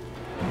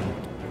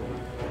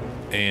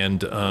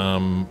 And,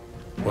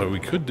 what we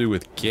could do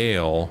with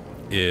Gale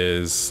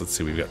is, let's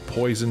see, we've got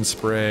Poison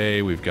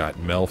Spray, we've got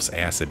Melf's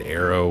Acid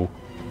Arrow.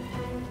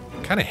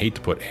 Kind of hate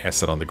to put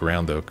acid on the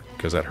ground, though,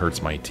 because that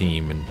hurts my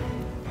team, and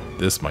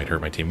this might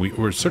hurt my team.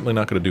 We're certainly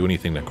not going to do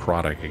anything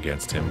necrotic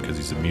against him, because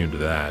he's immune to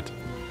that.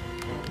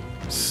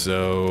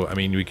 So, I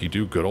mean, we could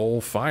do good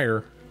old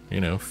fire.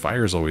 You know,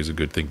 fire's always a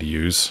good thing to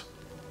use.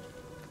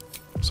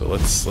 So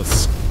let's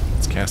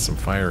cast some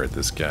fire at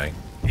this guy.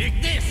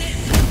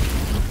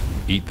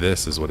 Eat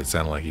this is what it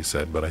sounded like he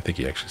said, but I think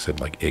he actually said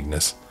like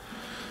Ignis.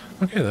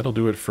 Okay, that'll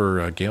do it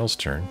for Gale's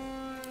turn.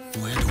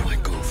 Where do I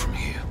go from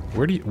here?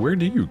 Where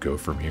do you go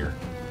from here?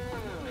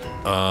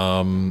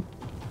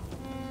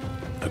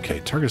 Okay,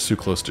 target's too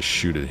close to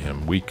shoot at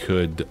him. We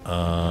could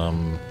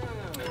I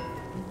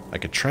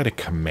could try to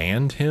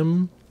command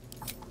him.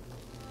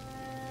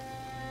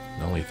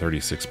 Only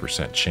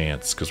 36%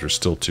 chance because we're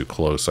still too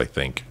close, I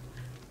think.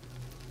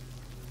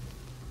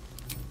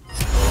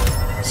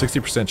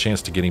 60%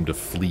 chance to get him to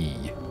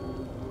flee.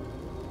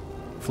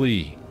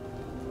 Flee.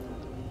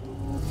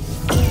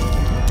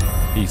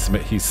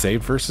 He's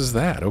saved versus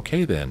that.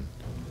 Okay, then.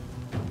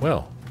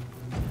 Well.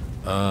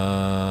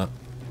 I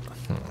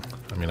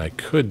mean, I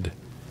could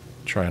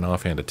try an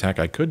offhand attack.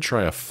 I could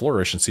try a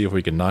flourish and see if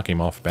we can knock him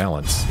off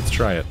balance. Let's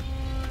try it.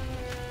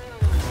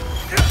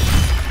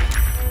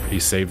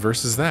 He's saved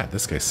versus that.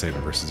 This guy's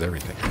saving versus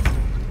everything.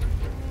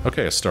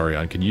 Okay,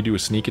 Astarion, can you do a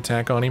sneak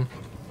attack on him?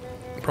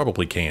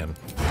 Probably can.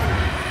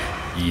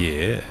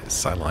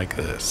 Yes, I like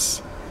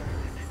this.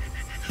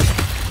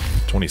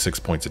 26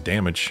 points of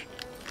damage.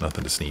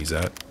 Nothing to sneeze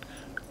at.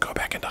 Go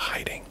back into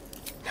hiding.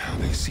 Now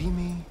they see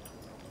me.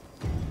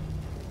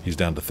 He's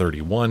down to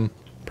 31.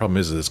 Problem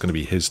is, it's going to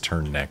be his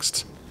turn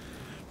next.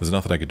 There's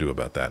nothing I could do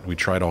about that. We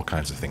tried all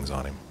kinds of things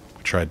on him.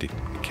 We tried to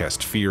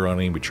cast fear on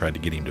him. We tried to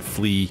get him to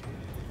flee.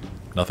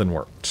 Nothing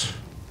worked.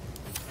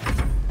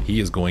 He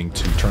is going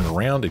to turn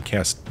around and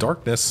cast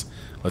darkness.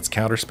 Let's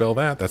counterspell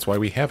that. That's why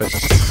we have it.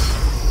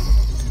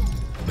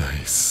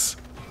 Nice.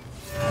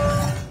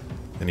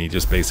 And he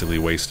just basically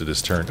wasted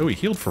his turn. Oh, he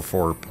healed for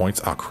 4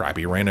 points. Oh, crap.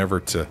 He ran over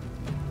to...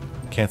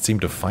 Can't seem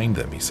to find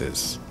them, he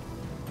says.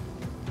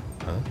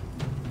 Huh?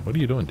 What are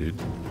you doing, dude?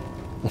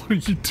 What are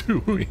you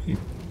doing?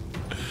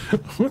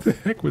 What the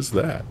heck was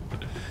that?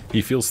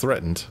 He feels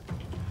threatened.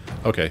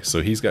 Okay,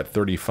 so he's got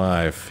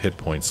 35 hit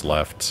points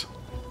left.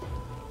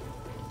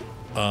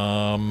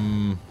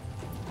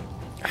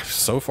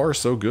 So far,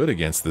 so good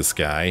against this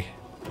guy.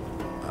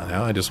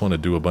 Now I just want to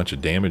do a bunch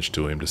of damage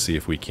to him to see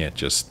if we can't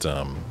just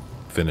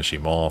finish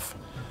him off.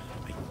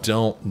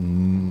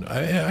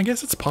 I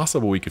guess it's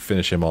possible we could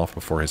finish him off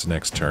before his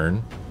next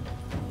turn.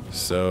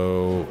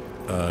 So,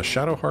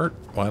 Shadowheart,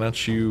 why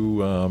don't you...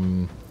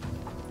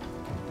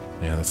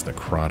 yeah, that's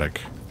necrotic.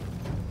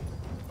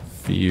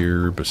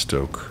 Fear,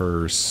 bestow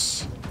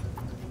curse.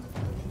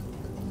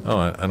 Oh,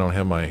 I don't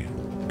have my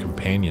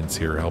companions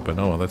here helping.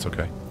 Oh, well, that's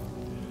okay.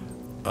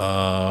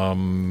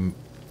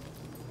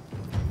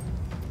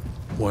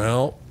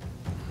 Well,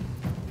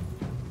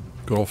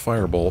 good old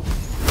firebolt.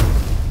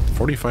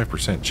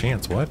 45%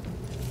 chance, what?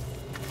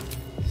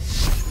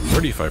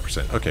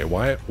 35%. Okay,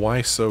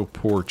 why so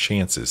poor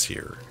chances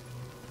here?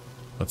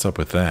 What's up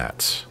with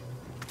that?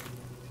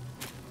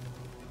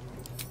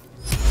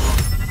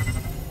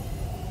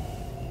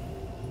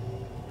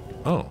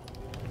 Oh.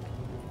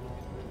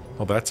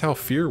 Well, that's how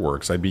fear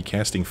works. I'd be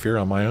casting fear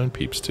on my own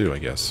peeps too, I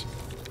guess.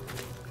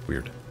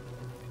 Weird.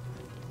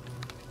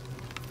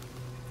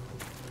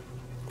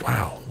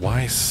 Wow,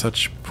 why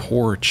such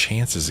poor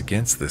chances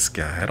against this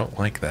guy? I don't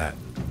like that.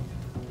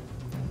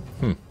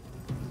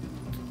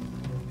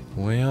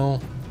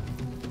 Well...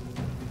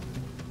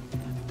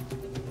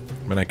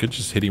 I mean, I could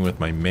just hit him with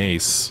my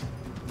mace.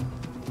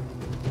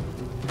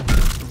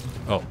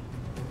 Oh.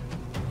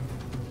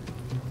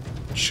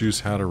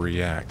 Choose how to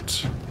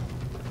react.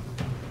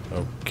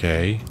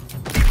 Okay.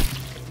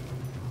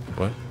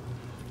 What?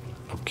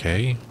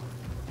 Okay.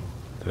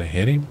 Did I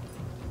hit him?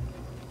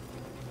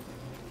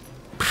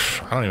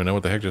 I don't even know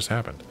what the heck just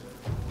happened.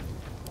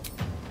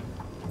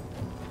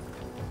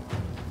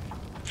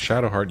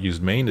 Shadowheart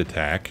used main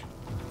attack.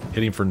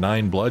 Hitting for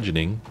 9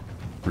 bludgeoning.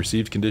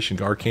 Received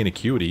conditioned arcane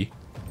acuity.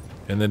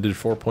 And then did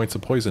 4 points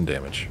of poison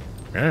damage.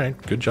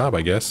 Alright, good job,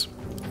 I guess.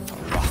 A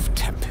rough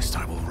tempest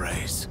I will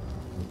raise.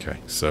 Okay,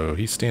 so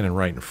he's standing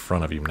right in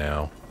front of you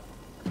now.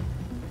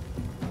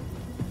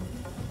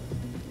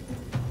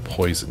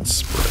 Poison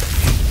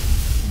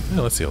spray.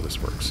 Let's see how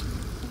this works.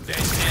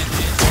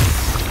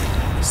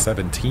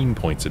 17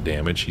 points of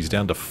damage. He's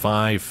down to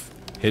 5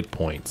 hit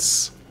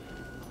points.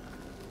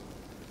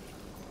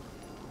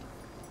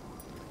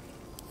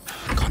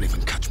 I can't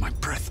even catch my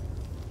breath.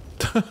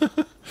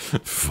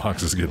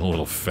 Fox is getting a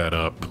little fed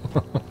up.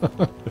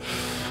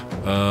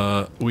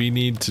 We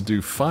need to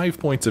do 5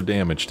 points of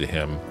damage to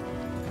him.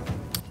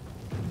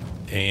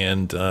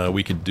 And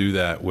we could do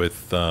that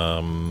with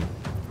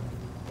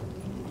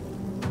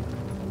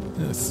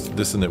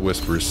Dissonant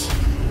Whispers.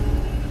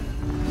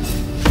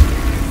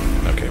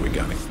 Okay, we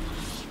got him.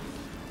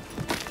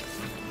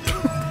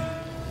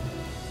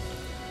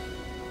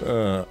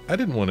 I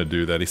didn't want to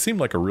do that. He seemed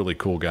like a really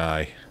cool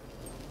guy.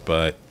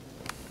 But,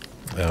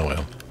 oh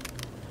well.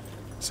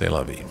 C'est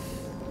la vie.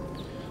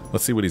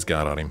 Let's see what he's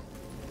got on him.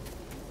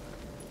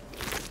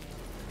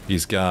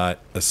 He's got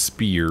a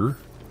spear.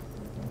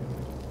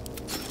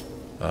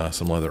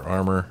 Some leather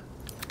armor.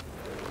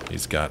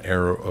 He's got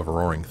Arrow of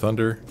Roaring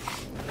Thunder.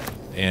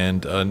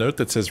 And a note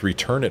that says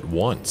return at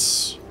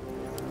once.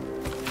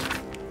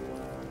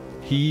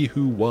 He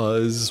who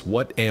was,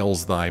 what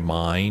ails thy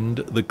mind?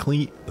 The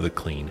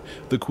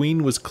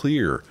queen was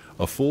clear,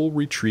 a full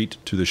retreat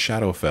to the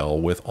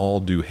Shadowfell with all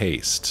due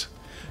haste.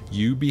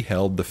 You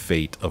beheld the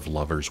fate of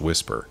Lover's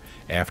Whisper.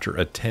 After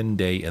a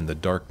 10-day in the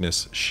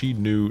darkness, she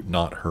knew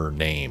not her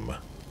name.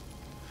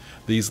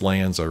 These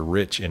lands are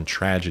rich in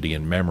tragedy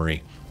and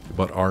memory,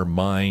 but our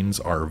minds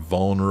are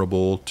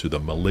vulnerable to the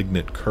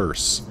malignant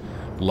curse.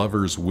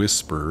 Lover's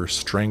Whisper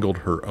strangled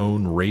her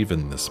own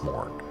raven this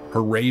morn.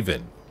 Her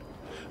raven!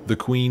 The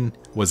queen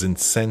was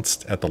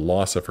incensed at the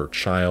loss of her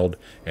child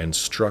and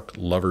struck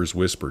Lover's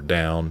Whisper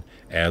down,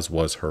 as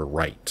was her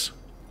right.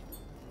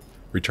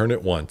 Return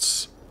at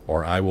once,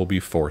 or I will be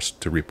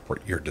forced to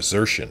report your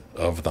desertion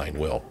of thine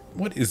will.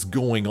 What is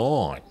going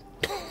on?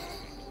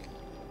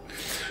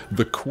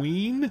 The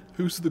queen?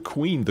 Who's the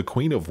queen? The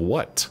queen of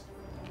what?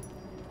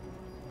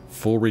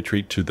 Full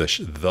retreat to the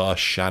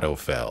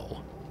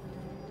Shadowfell.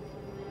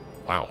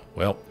 Wow.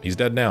 Well, he's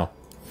dead now.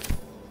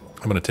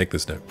 I'm going to take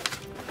this note.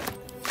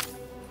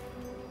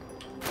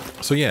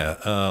 So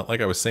yeah, like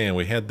I was saying,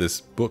 we had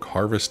this book,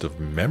 Harvest of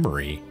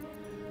Memory,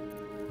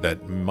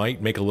 that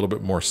might make a little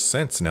bit more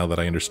sense now that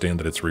I understand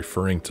that it's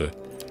referring to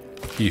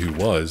he who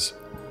was.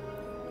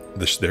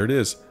 There it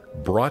is.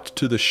 Brought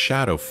to the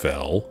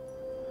Shadowfell.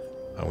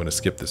 I'm going to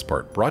skip this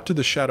part. Brought to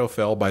the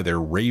Shadowfell by their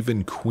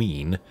Raven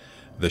Queen.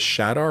 The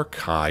Shadar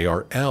Kai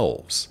are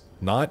elves.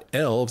 Not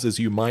elves as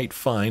you might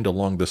find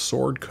along the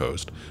Sword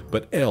Coast,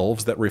 but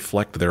elves that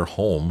reflect their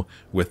home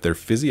with their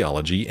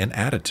physiology and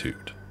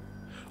attitude.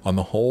 On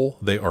the whole,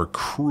 they are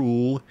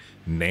cruel,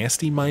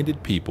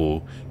 nasty-minded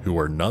people who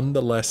are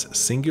nonetheless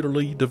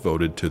singularly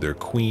devoted to their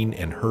queen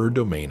and her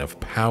domain of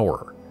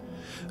power.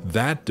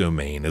 That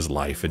domain is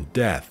life and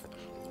death,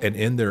 and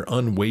in their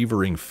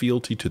unwavering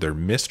fealty to their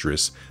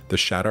mistress, the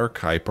Shadar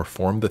Kai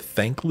perform the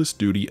thankless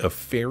duty of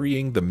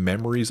ferrying the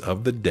memories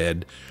of the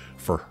dead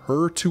for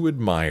her to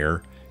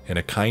admire in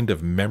a kind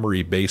of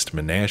memory-based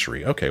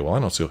menagerie. Okay, well, I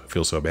don't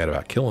feel so bad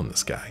about killing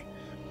this guy.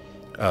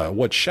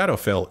 What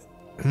Shadowfell...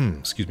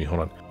 excuse me,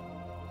 hold on.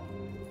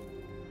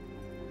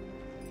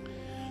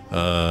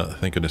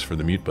 Thank goodness for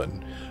the mute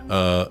button.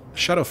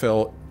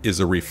 Shadowfell is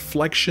a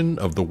reflection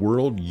of the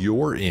world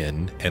you're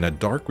in, and a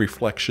dark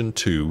reflection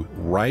too,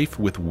 rife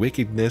with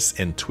wickedness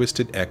and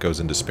twisted echoes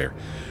and despair.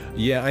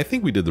 Yeah, I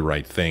think we did the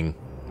right thing.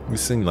 We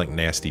seem like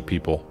nasty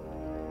people.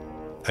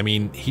 I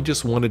mean, he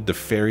just wanted to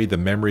ferry the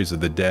memories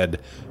of the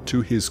dead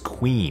to his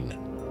queen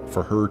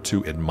for her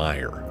to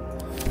admire.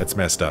 That's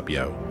messed up,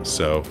 yo.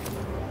 So,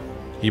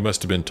 he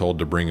must have been told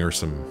to bring her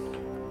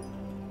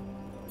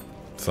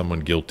someone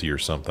guilty or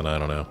something, I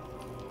don't know.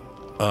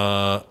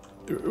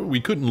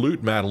 We couldn't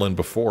loot Madeline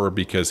before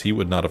because he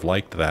would not have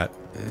liked that.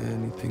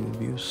 Anything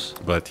of use?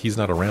 But he's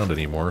not around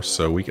anymore,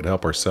 so we could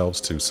help ourselves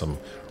to some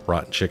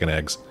rotten chicken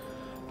eggs.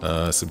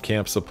 Some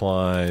camp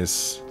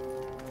supplies.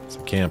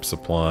 Some camp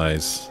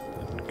supplies.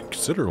 A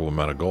considerable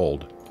amount of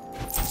gold.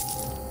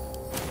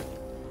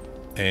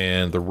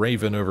 And the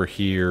raven over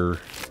here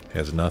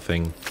has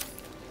nothing.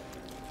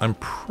 I'm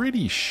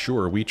pretty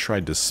sure we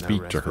tried to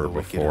speak to her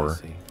before.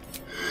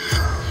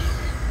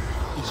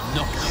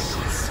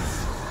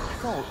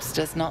 Corpse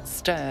does not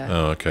stir.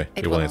 Oh, okay.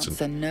 It will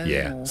answer no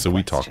yeah, so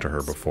we talked to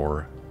her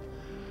before.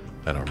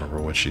 I don't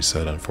remember what she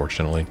said,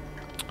 unfortunately.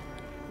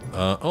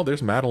 Oh,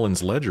 there's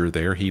Madeline's ledger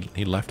there. He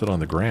left it on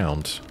the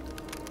ground.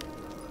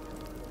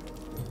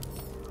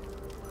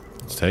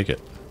 Let's take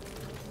it.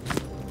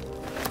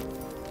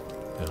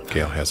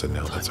 Gale has it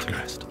now. That's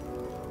okay.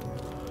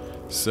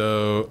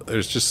 So,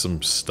 there's just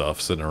some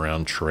stuff sitting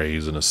around,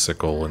 trays and a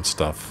sickle and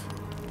stuff.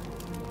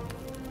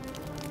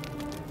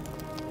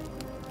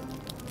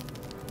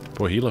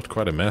 Boy, he left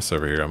quite a mess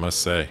over here, I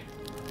must say.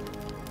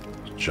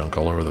 junk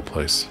all over the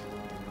place.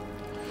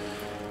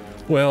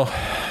 Well,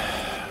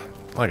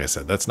 like I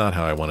said, that's not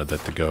how I wanted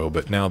that to go,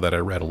 but now that I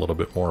read a little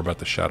bit more about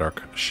the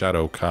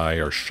Shadowkai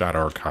or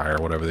Shadarkai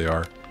or whatever they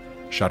are.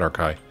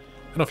 Shadarkai.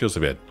 I don't feel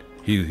so bad.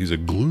 He's a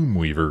gloom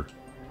weaver.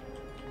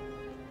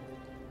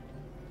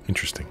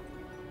 Interesting.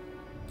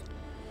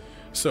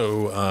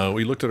 So,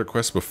 we looked at our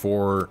quests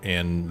before,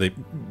 and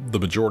the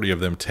majority of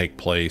them take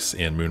place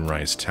in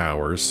Moonrise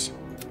Towers.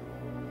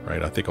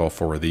 Right, I think all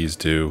 4 of these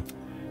do.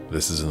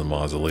 This is in the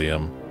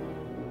mausoleum.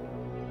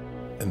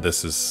 And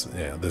this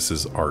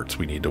is Art.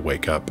 We need to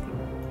wake up.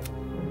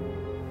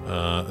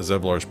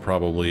 Zeblar's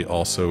probably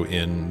also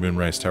in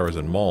Moonrise Towers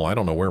and Maul. I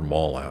don't know where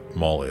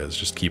Maul is.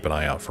 Just keep an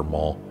eye out for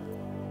Maul.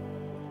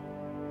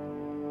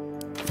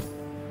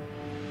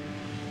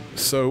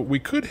 So we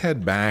could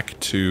head back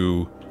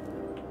to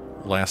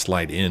Last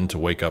Light Inn to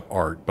wake up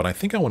Art, but I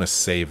think I want to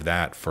save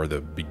that for the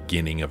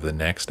beginning of the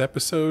next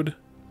episode.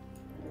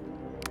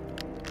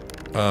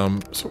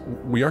 So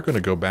we are going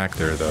to go back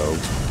there though,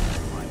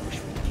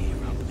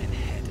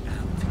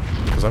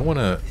 because I want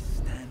to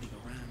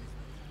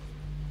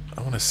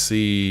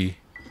see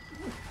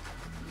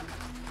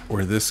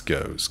where this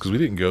goes, because we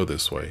didn't go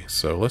this way.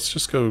 So let's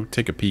just go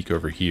take a peek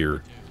over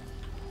here.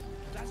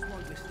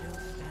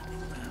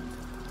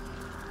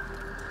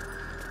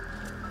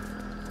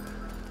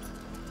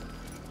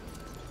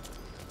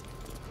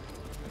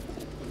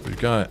 We've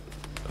got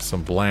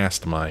some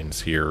blast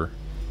mines here,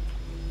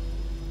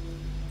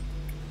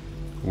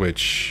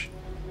 which,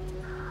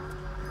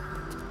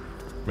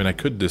 I mean, I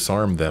could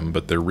disarm them,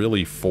 but they're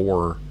really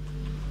for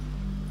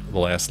the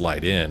Last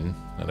Light Inn,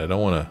 and I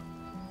don't want to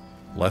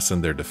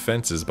lessen their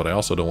defenses, but I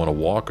also don't want to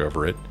walk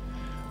over it.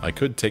 I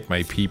could take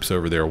my peeps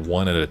over there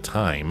one at a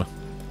time,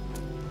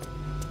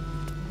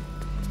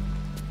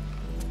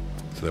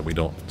 so that we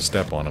don't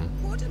step on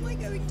them. What am I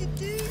going to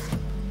do?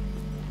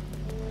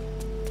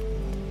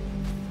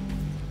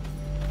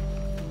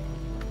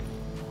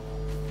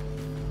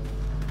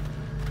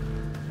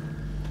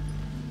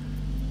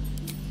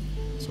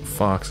 So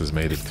Fox has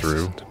made it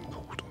through.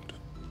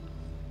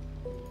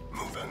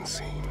 Move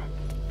unseen.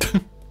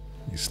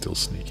 He's still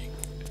sneaking.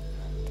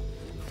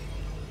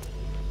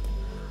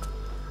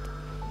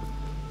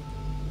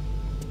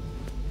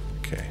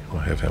 Okay,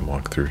 we'll have him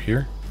walk through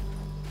here.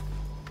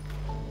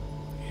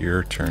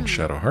 Here, turn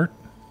Shadowheart.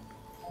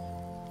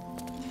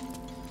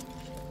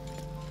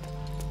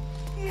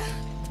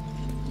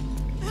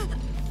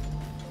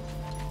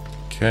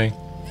 Okay,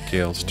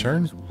 Gale's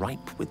turn.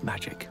 Ripe with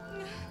magic.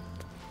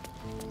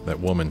 That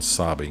woman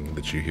sobbing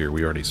that you hear,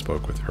 we already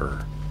spoke with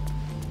her.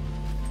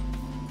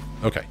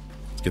 Okay,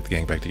 let's get the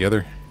gang back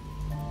together.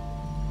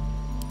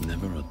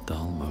 Never a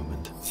dull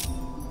moment.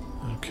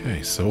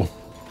 Okay, so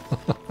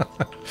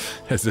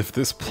as if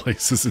this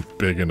place isn't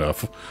big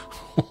enough.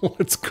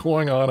 What's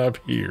going on up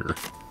here?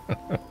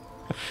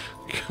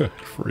 Good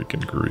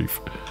freaking grief.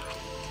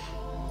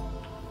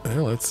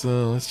 Well, let's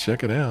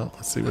check it out.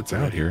 Let's see what's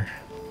out here.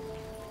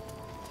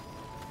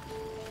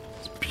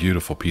 It's a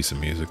beautiful piece of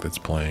music that's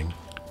playing.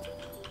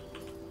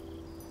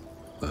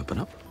 Open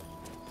up.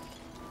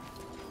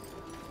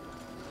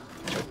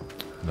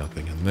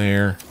 Nothing in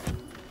there.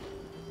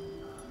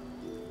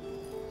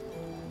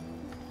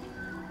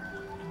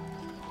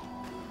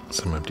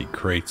 Some empty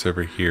crates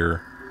over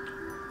here.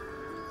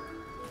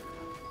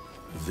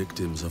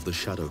 Victims of the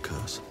shadow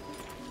curse.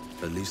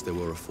 At least they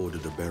were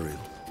afforded a burial.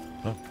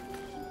 Oh.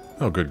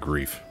 Oh, good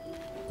grief.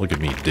 Look at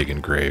me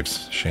digging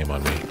graves. Shame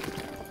on me.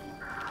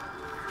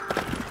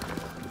 Okay.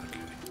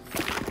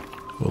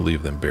 We'll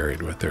leave them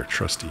buried with their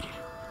trusty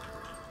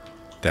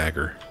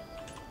dagger.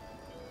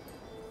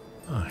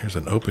 Oh, here's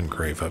an open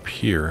grave up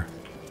here.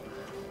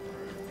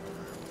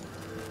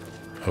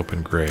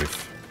 Open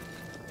grave.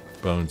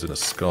 Bones and a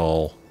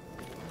skull.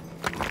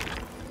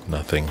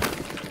 Nothing.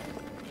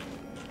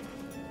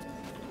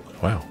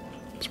 Wow.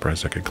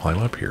 Surprised I could climb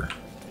up here.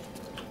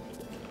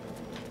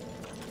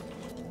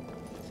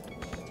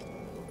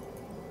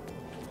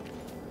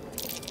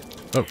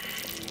 Oh.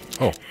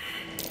 Oh.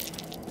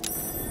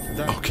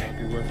 Okay.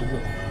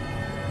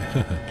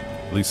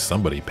 At least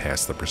somebody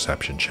passed the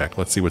perception check.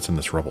 Let's see what's in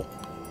this rubble.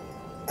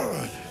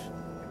 It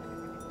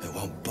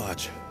won't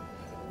budge.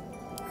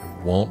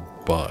 It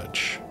won't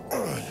budge.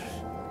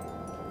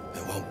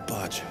 It won't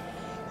budge.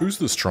 Who's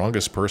the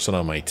strongest person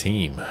on my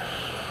team?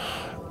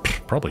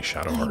 Probably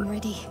Shadowheart. I'm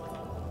ready.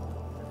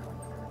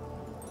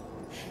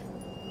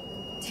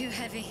 Too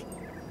heavy.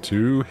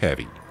 Too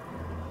heavy.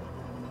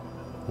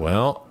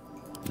 Well,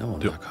 No one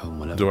back home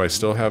will ever do I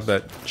still have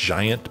that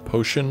giant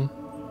potion?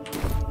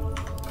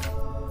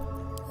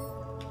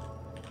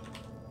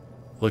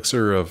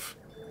 Elixir of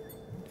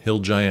Hill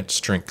Giant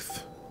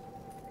Strength.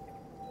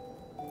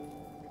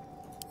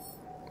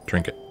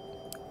 Drink it.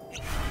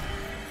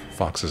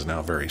 Fox is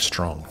now very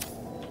strong.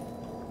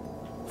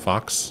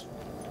 Fox?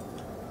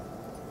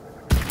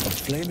 A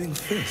flaming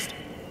fist.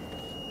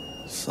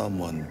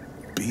 Someone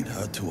beat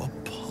her to a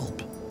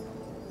pulp.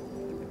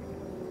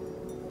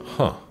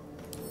 Huh.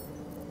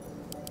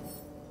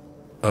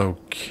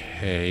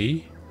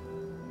 Okay.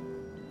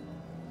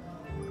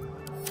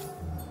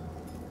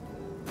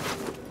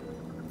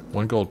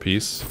 1 gold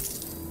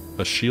piece.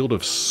 A shield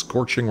of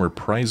scorching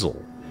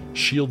reprisal.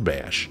 Shield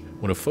bash.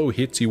 When a foe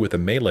hits you with a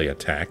melee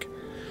attack,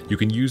 you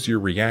can use your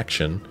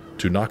reaction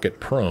to knock it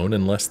prone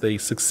unless they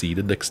succeed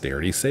a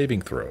dexterity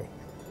saving throw.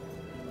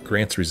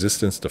 Grants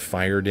resistance to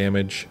fire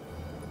damage.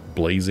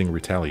 Blazing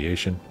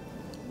retaliation.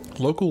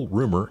 Local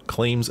rumor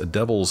claims a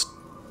devil's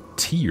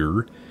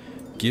tear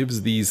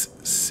gives these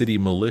city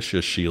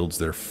militia shields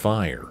their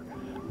fire,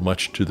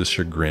 much to the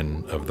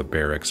chagrin of the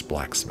barracks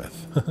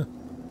blacksmith.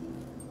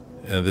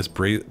 This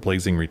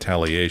blazing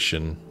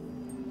retaliation,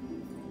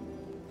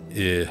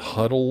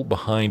 huddle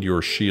behind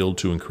your shield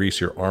to increase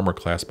your armor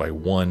class by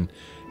 1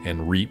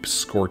 and reap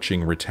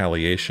scorching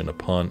retaliation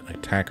upon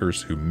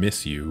attackers who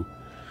miss you.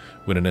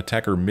 When an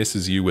attacker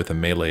misses you with a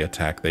melee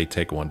attack, they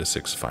take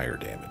 1d6 fire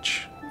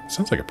damage.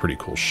 Sounds like a pretty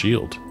cool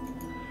shield.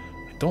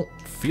 I don't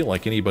feel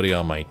like anybody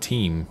on my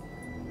team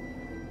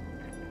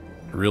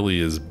really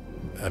is...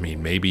 I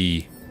mean,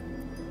 maybe...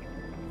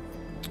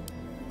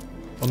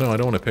 Oh no, I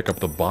don't want to pick up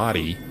the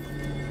body.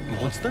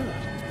 What's that?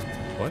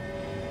 What?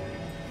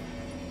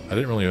 I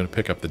didn't really want to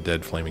pick up the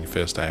dead flaming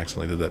fist. I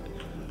accidentally did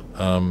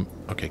that.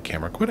 Okay,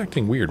 camera, quit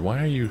acting weird.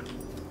 Why are you...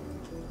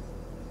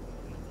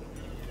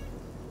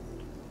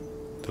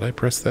 Did I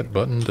press that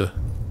button to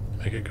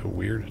make it go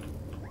weird?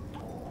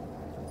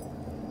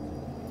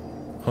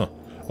 Huh.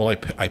 Well,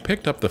 I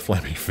picked up the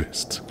flaming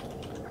fist.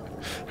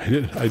 I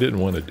didn't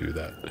want to do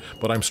that.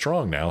 But I'm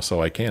strong now,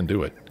 so I can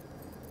do it.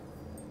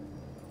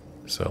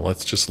 So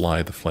let's just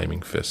lie the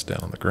flaming fist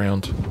down on the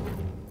ground.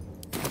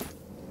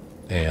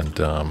 And,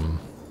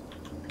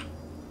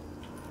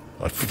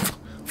 I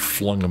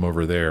flung him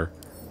over there.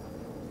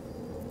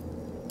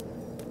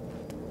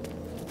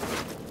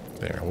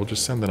 There, we'll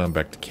just send that on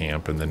back to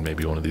camp, and then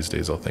maybe one of these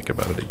days I'll think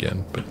about it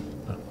again, but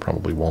I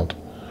probably won't.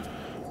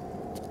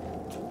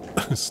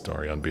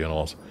 Sorry, I'm being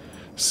all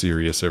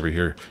serious over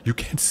here. You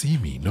can't see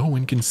me. No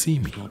one can see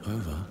me. Not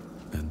over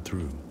and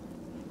through.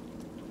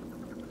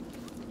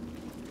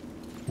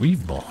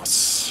 Weave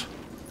moss.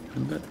 I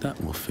bet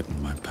that will fit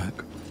in my pack.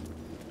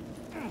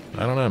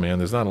 I don't know, man.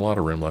 There's not a lot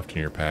of room left in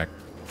your pack.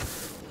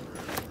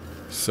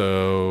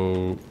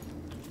 So,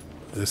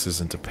 this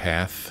isn't a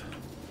path.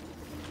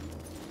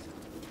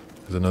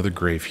 There's another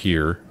grave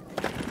here.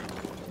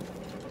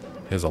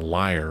 Has a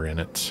lyre in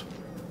it.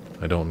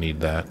 I don't need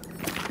that.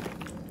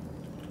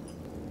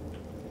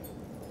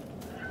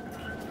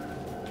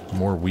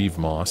 More weave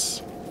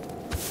moss.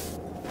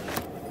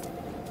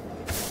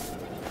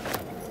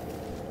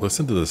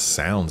 Listen to the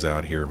sounds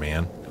out here,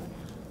 man.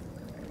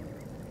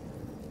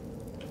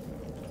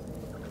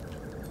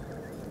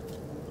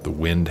 The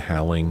wind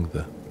howling,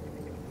 the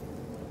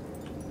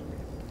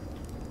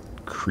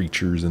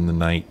creatures in the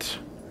night.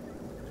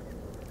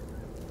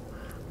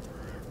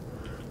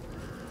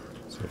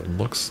 So it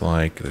looks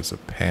like there's a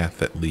path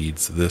that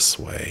leads this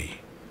way.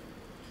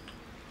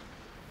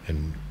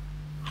 And,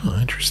 oh,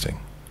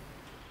 interesting.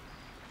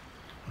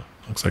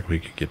 Looks like we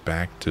could get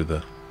back to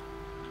the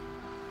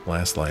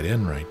last light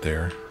inn right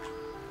there.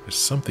 There's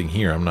something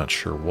here, I'm not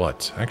sure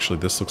what. Actually,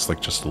 this looks like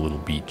just a little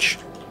beach.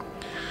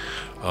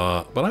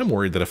 But I'm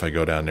worried that if I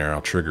go down there,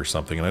 I'll trigger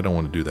something, and I don't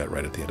want to do that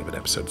right at the end of an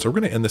episode. So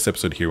we're going to end this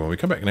episode here. When we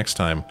come back next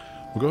time,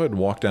 we'll go ahead and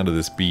walk down to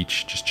this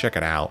beach, just check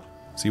it out,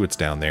 see what's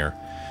down there,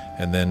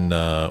 and then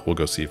we'll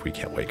go see if we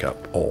can't wake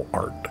up old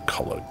Art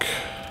Culloch.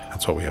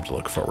 That's what we have to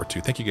look forward to.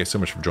 Thank you guys so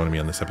much for joining me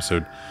on this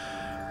episode.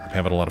 I'm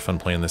having a lot of fun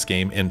playing this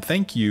game, and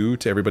thank you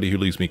to everybody who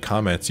leaves me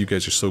comments. You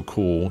guys are so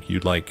cool.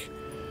 You'd like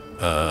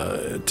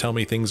tell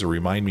me things or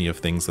remind me of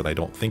things that I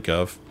don't think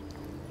of.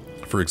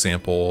 For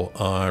example,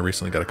 I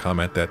recently got a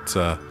comment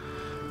that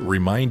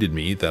reminded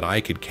me that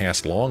I could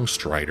cast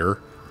Longstrider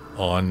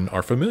on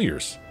our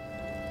familiars.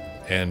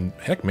 And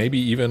heck, maybe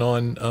even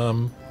on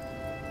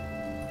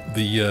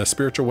the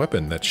spiritual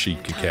weapon that she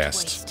could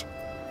cast.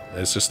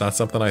 It's just not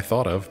something I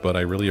thought of, but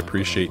I really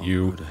appreciate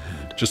you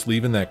just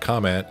leaving that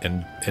comment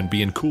and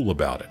being cool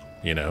about it,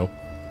 you know?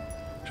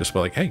 Just be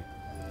like, hey,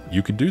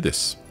 you could do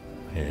this.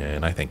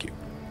 And I thank you.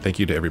 Thank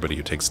you to everybody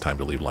who takes time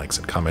to leave likes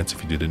and comments.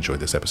 If you did enjoy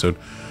this episode,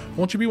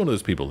 won't you be one of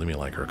those people? Leave me a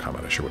like or a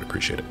comment. I sure would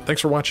appreciate it.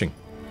 Thanks for watching.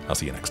 I'll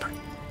see you next time.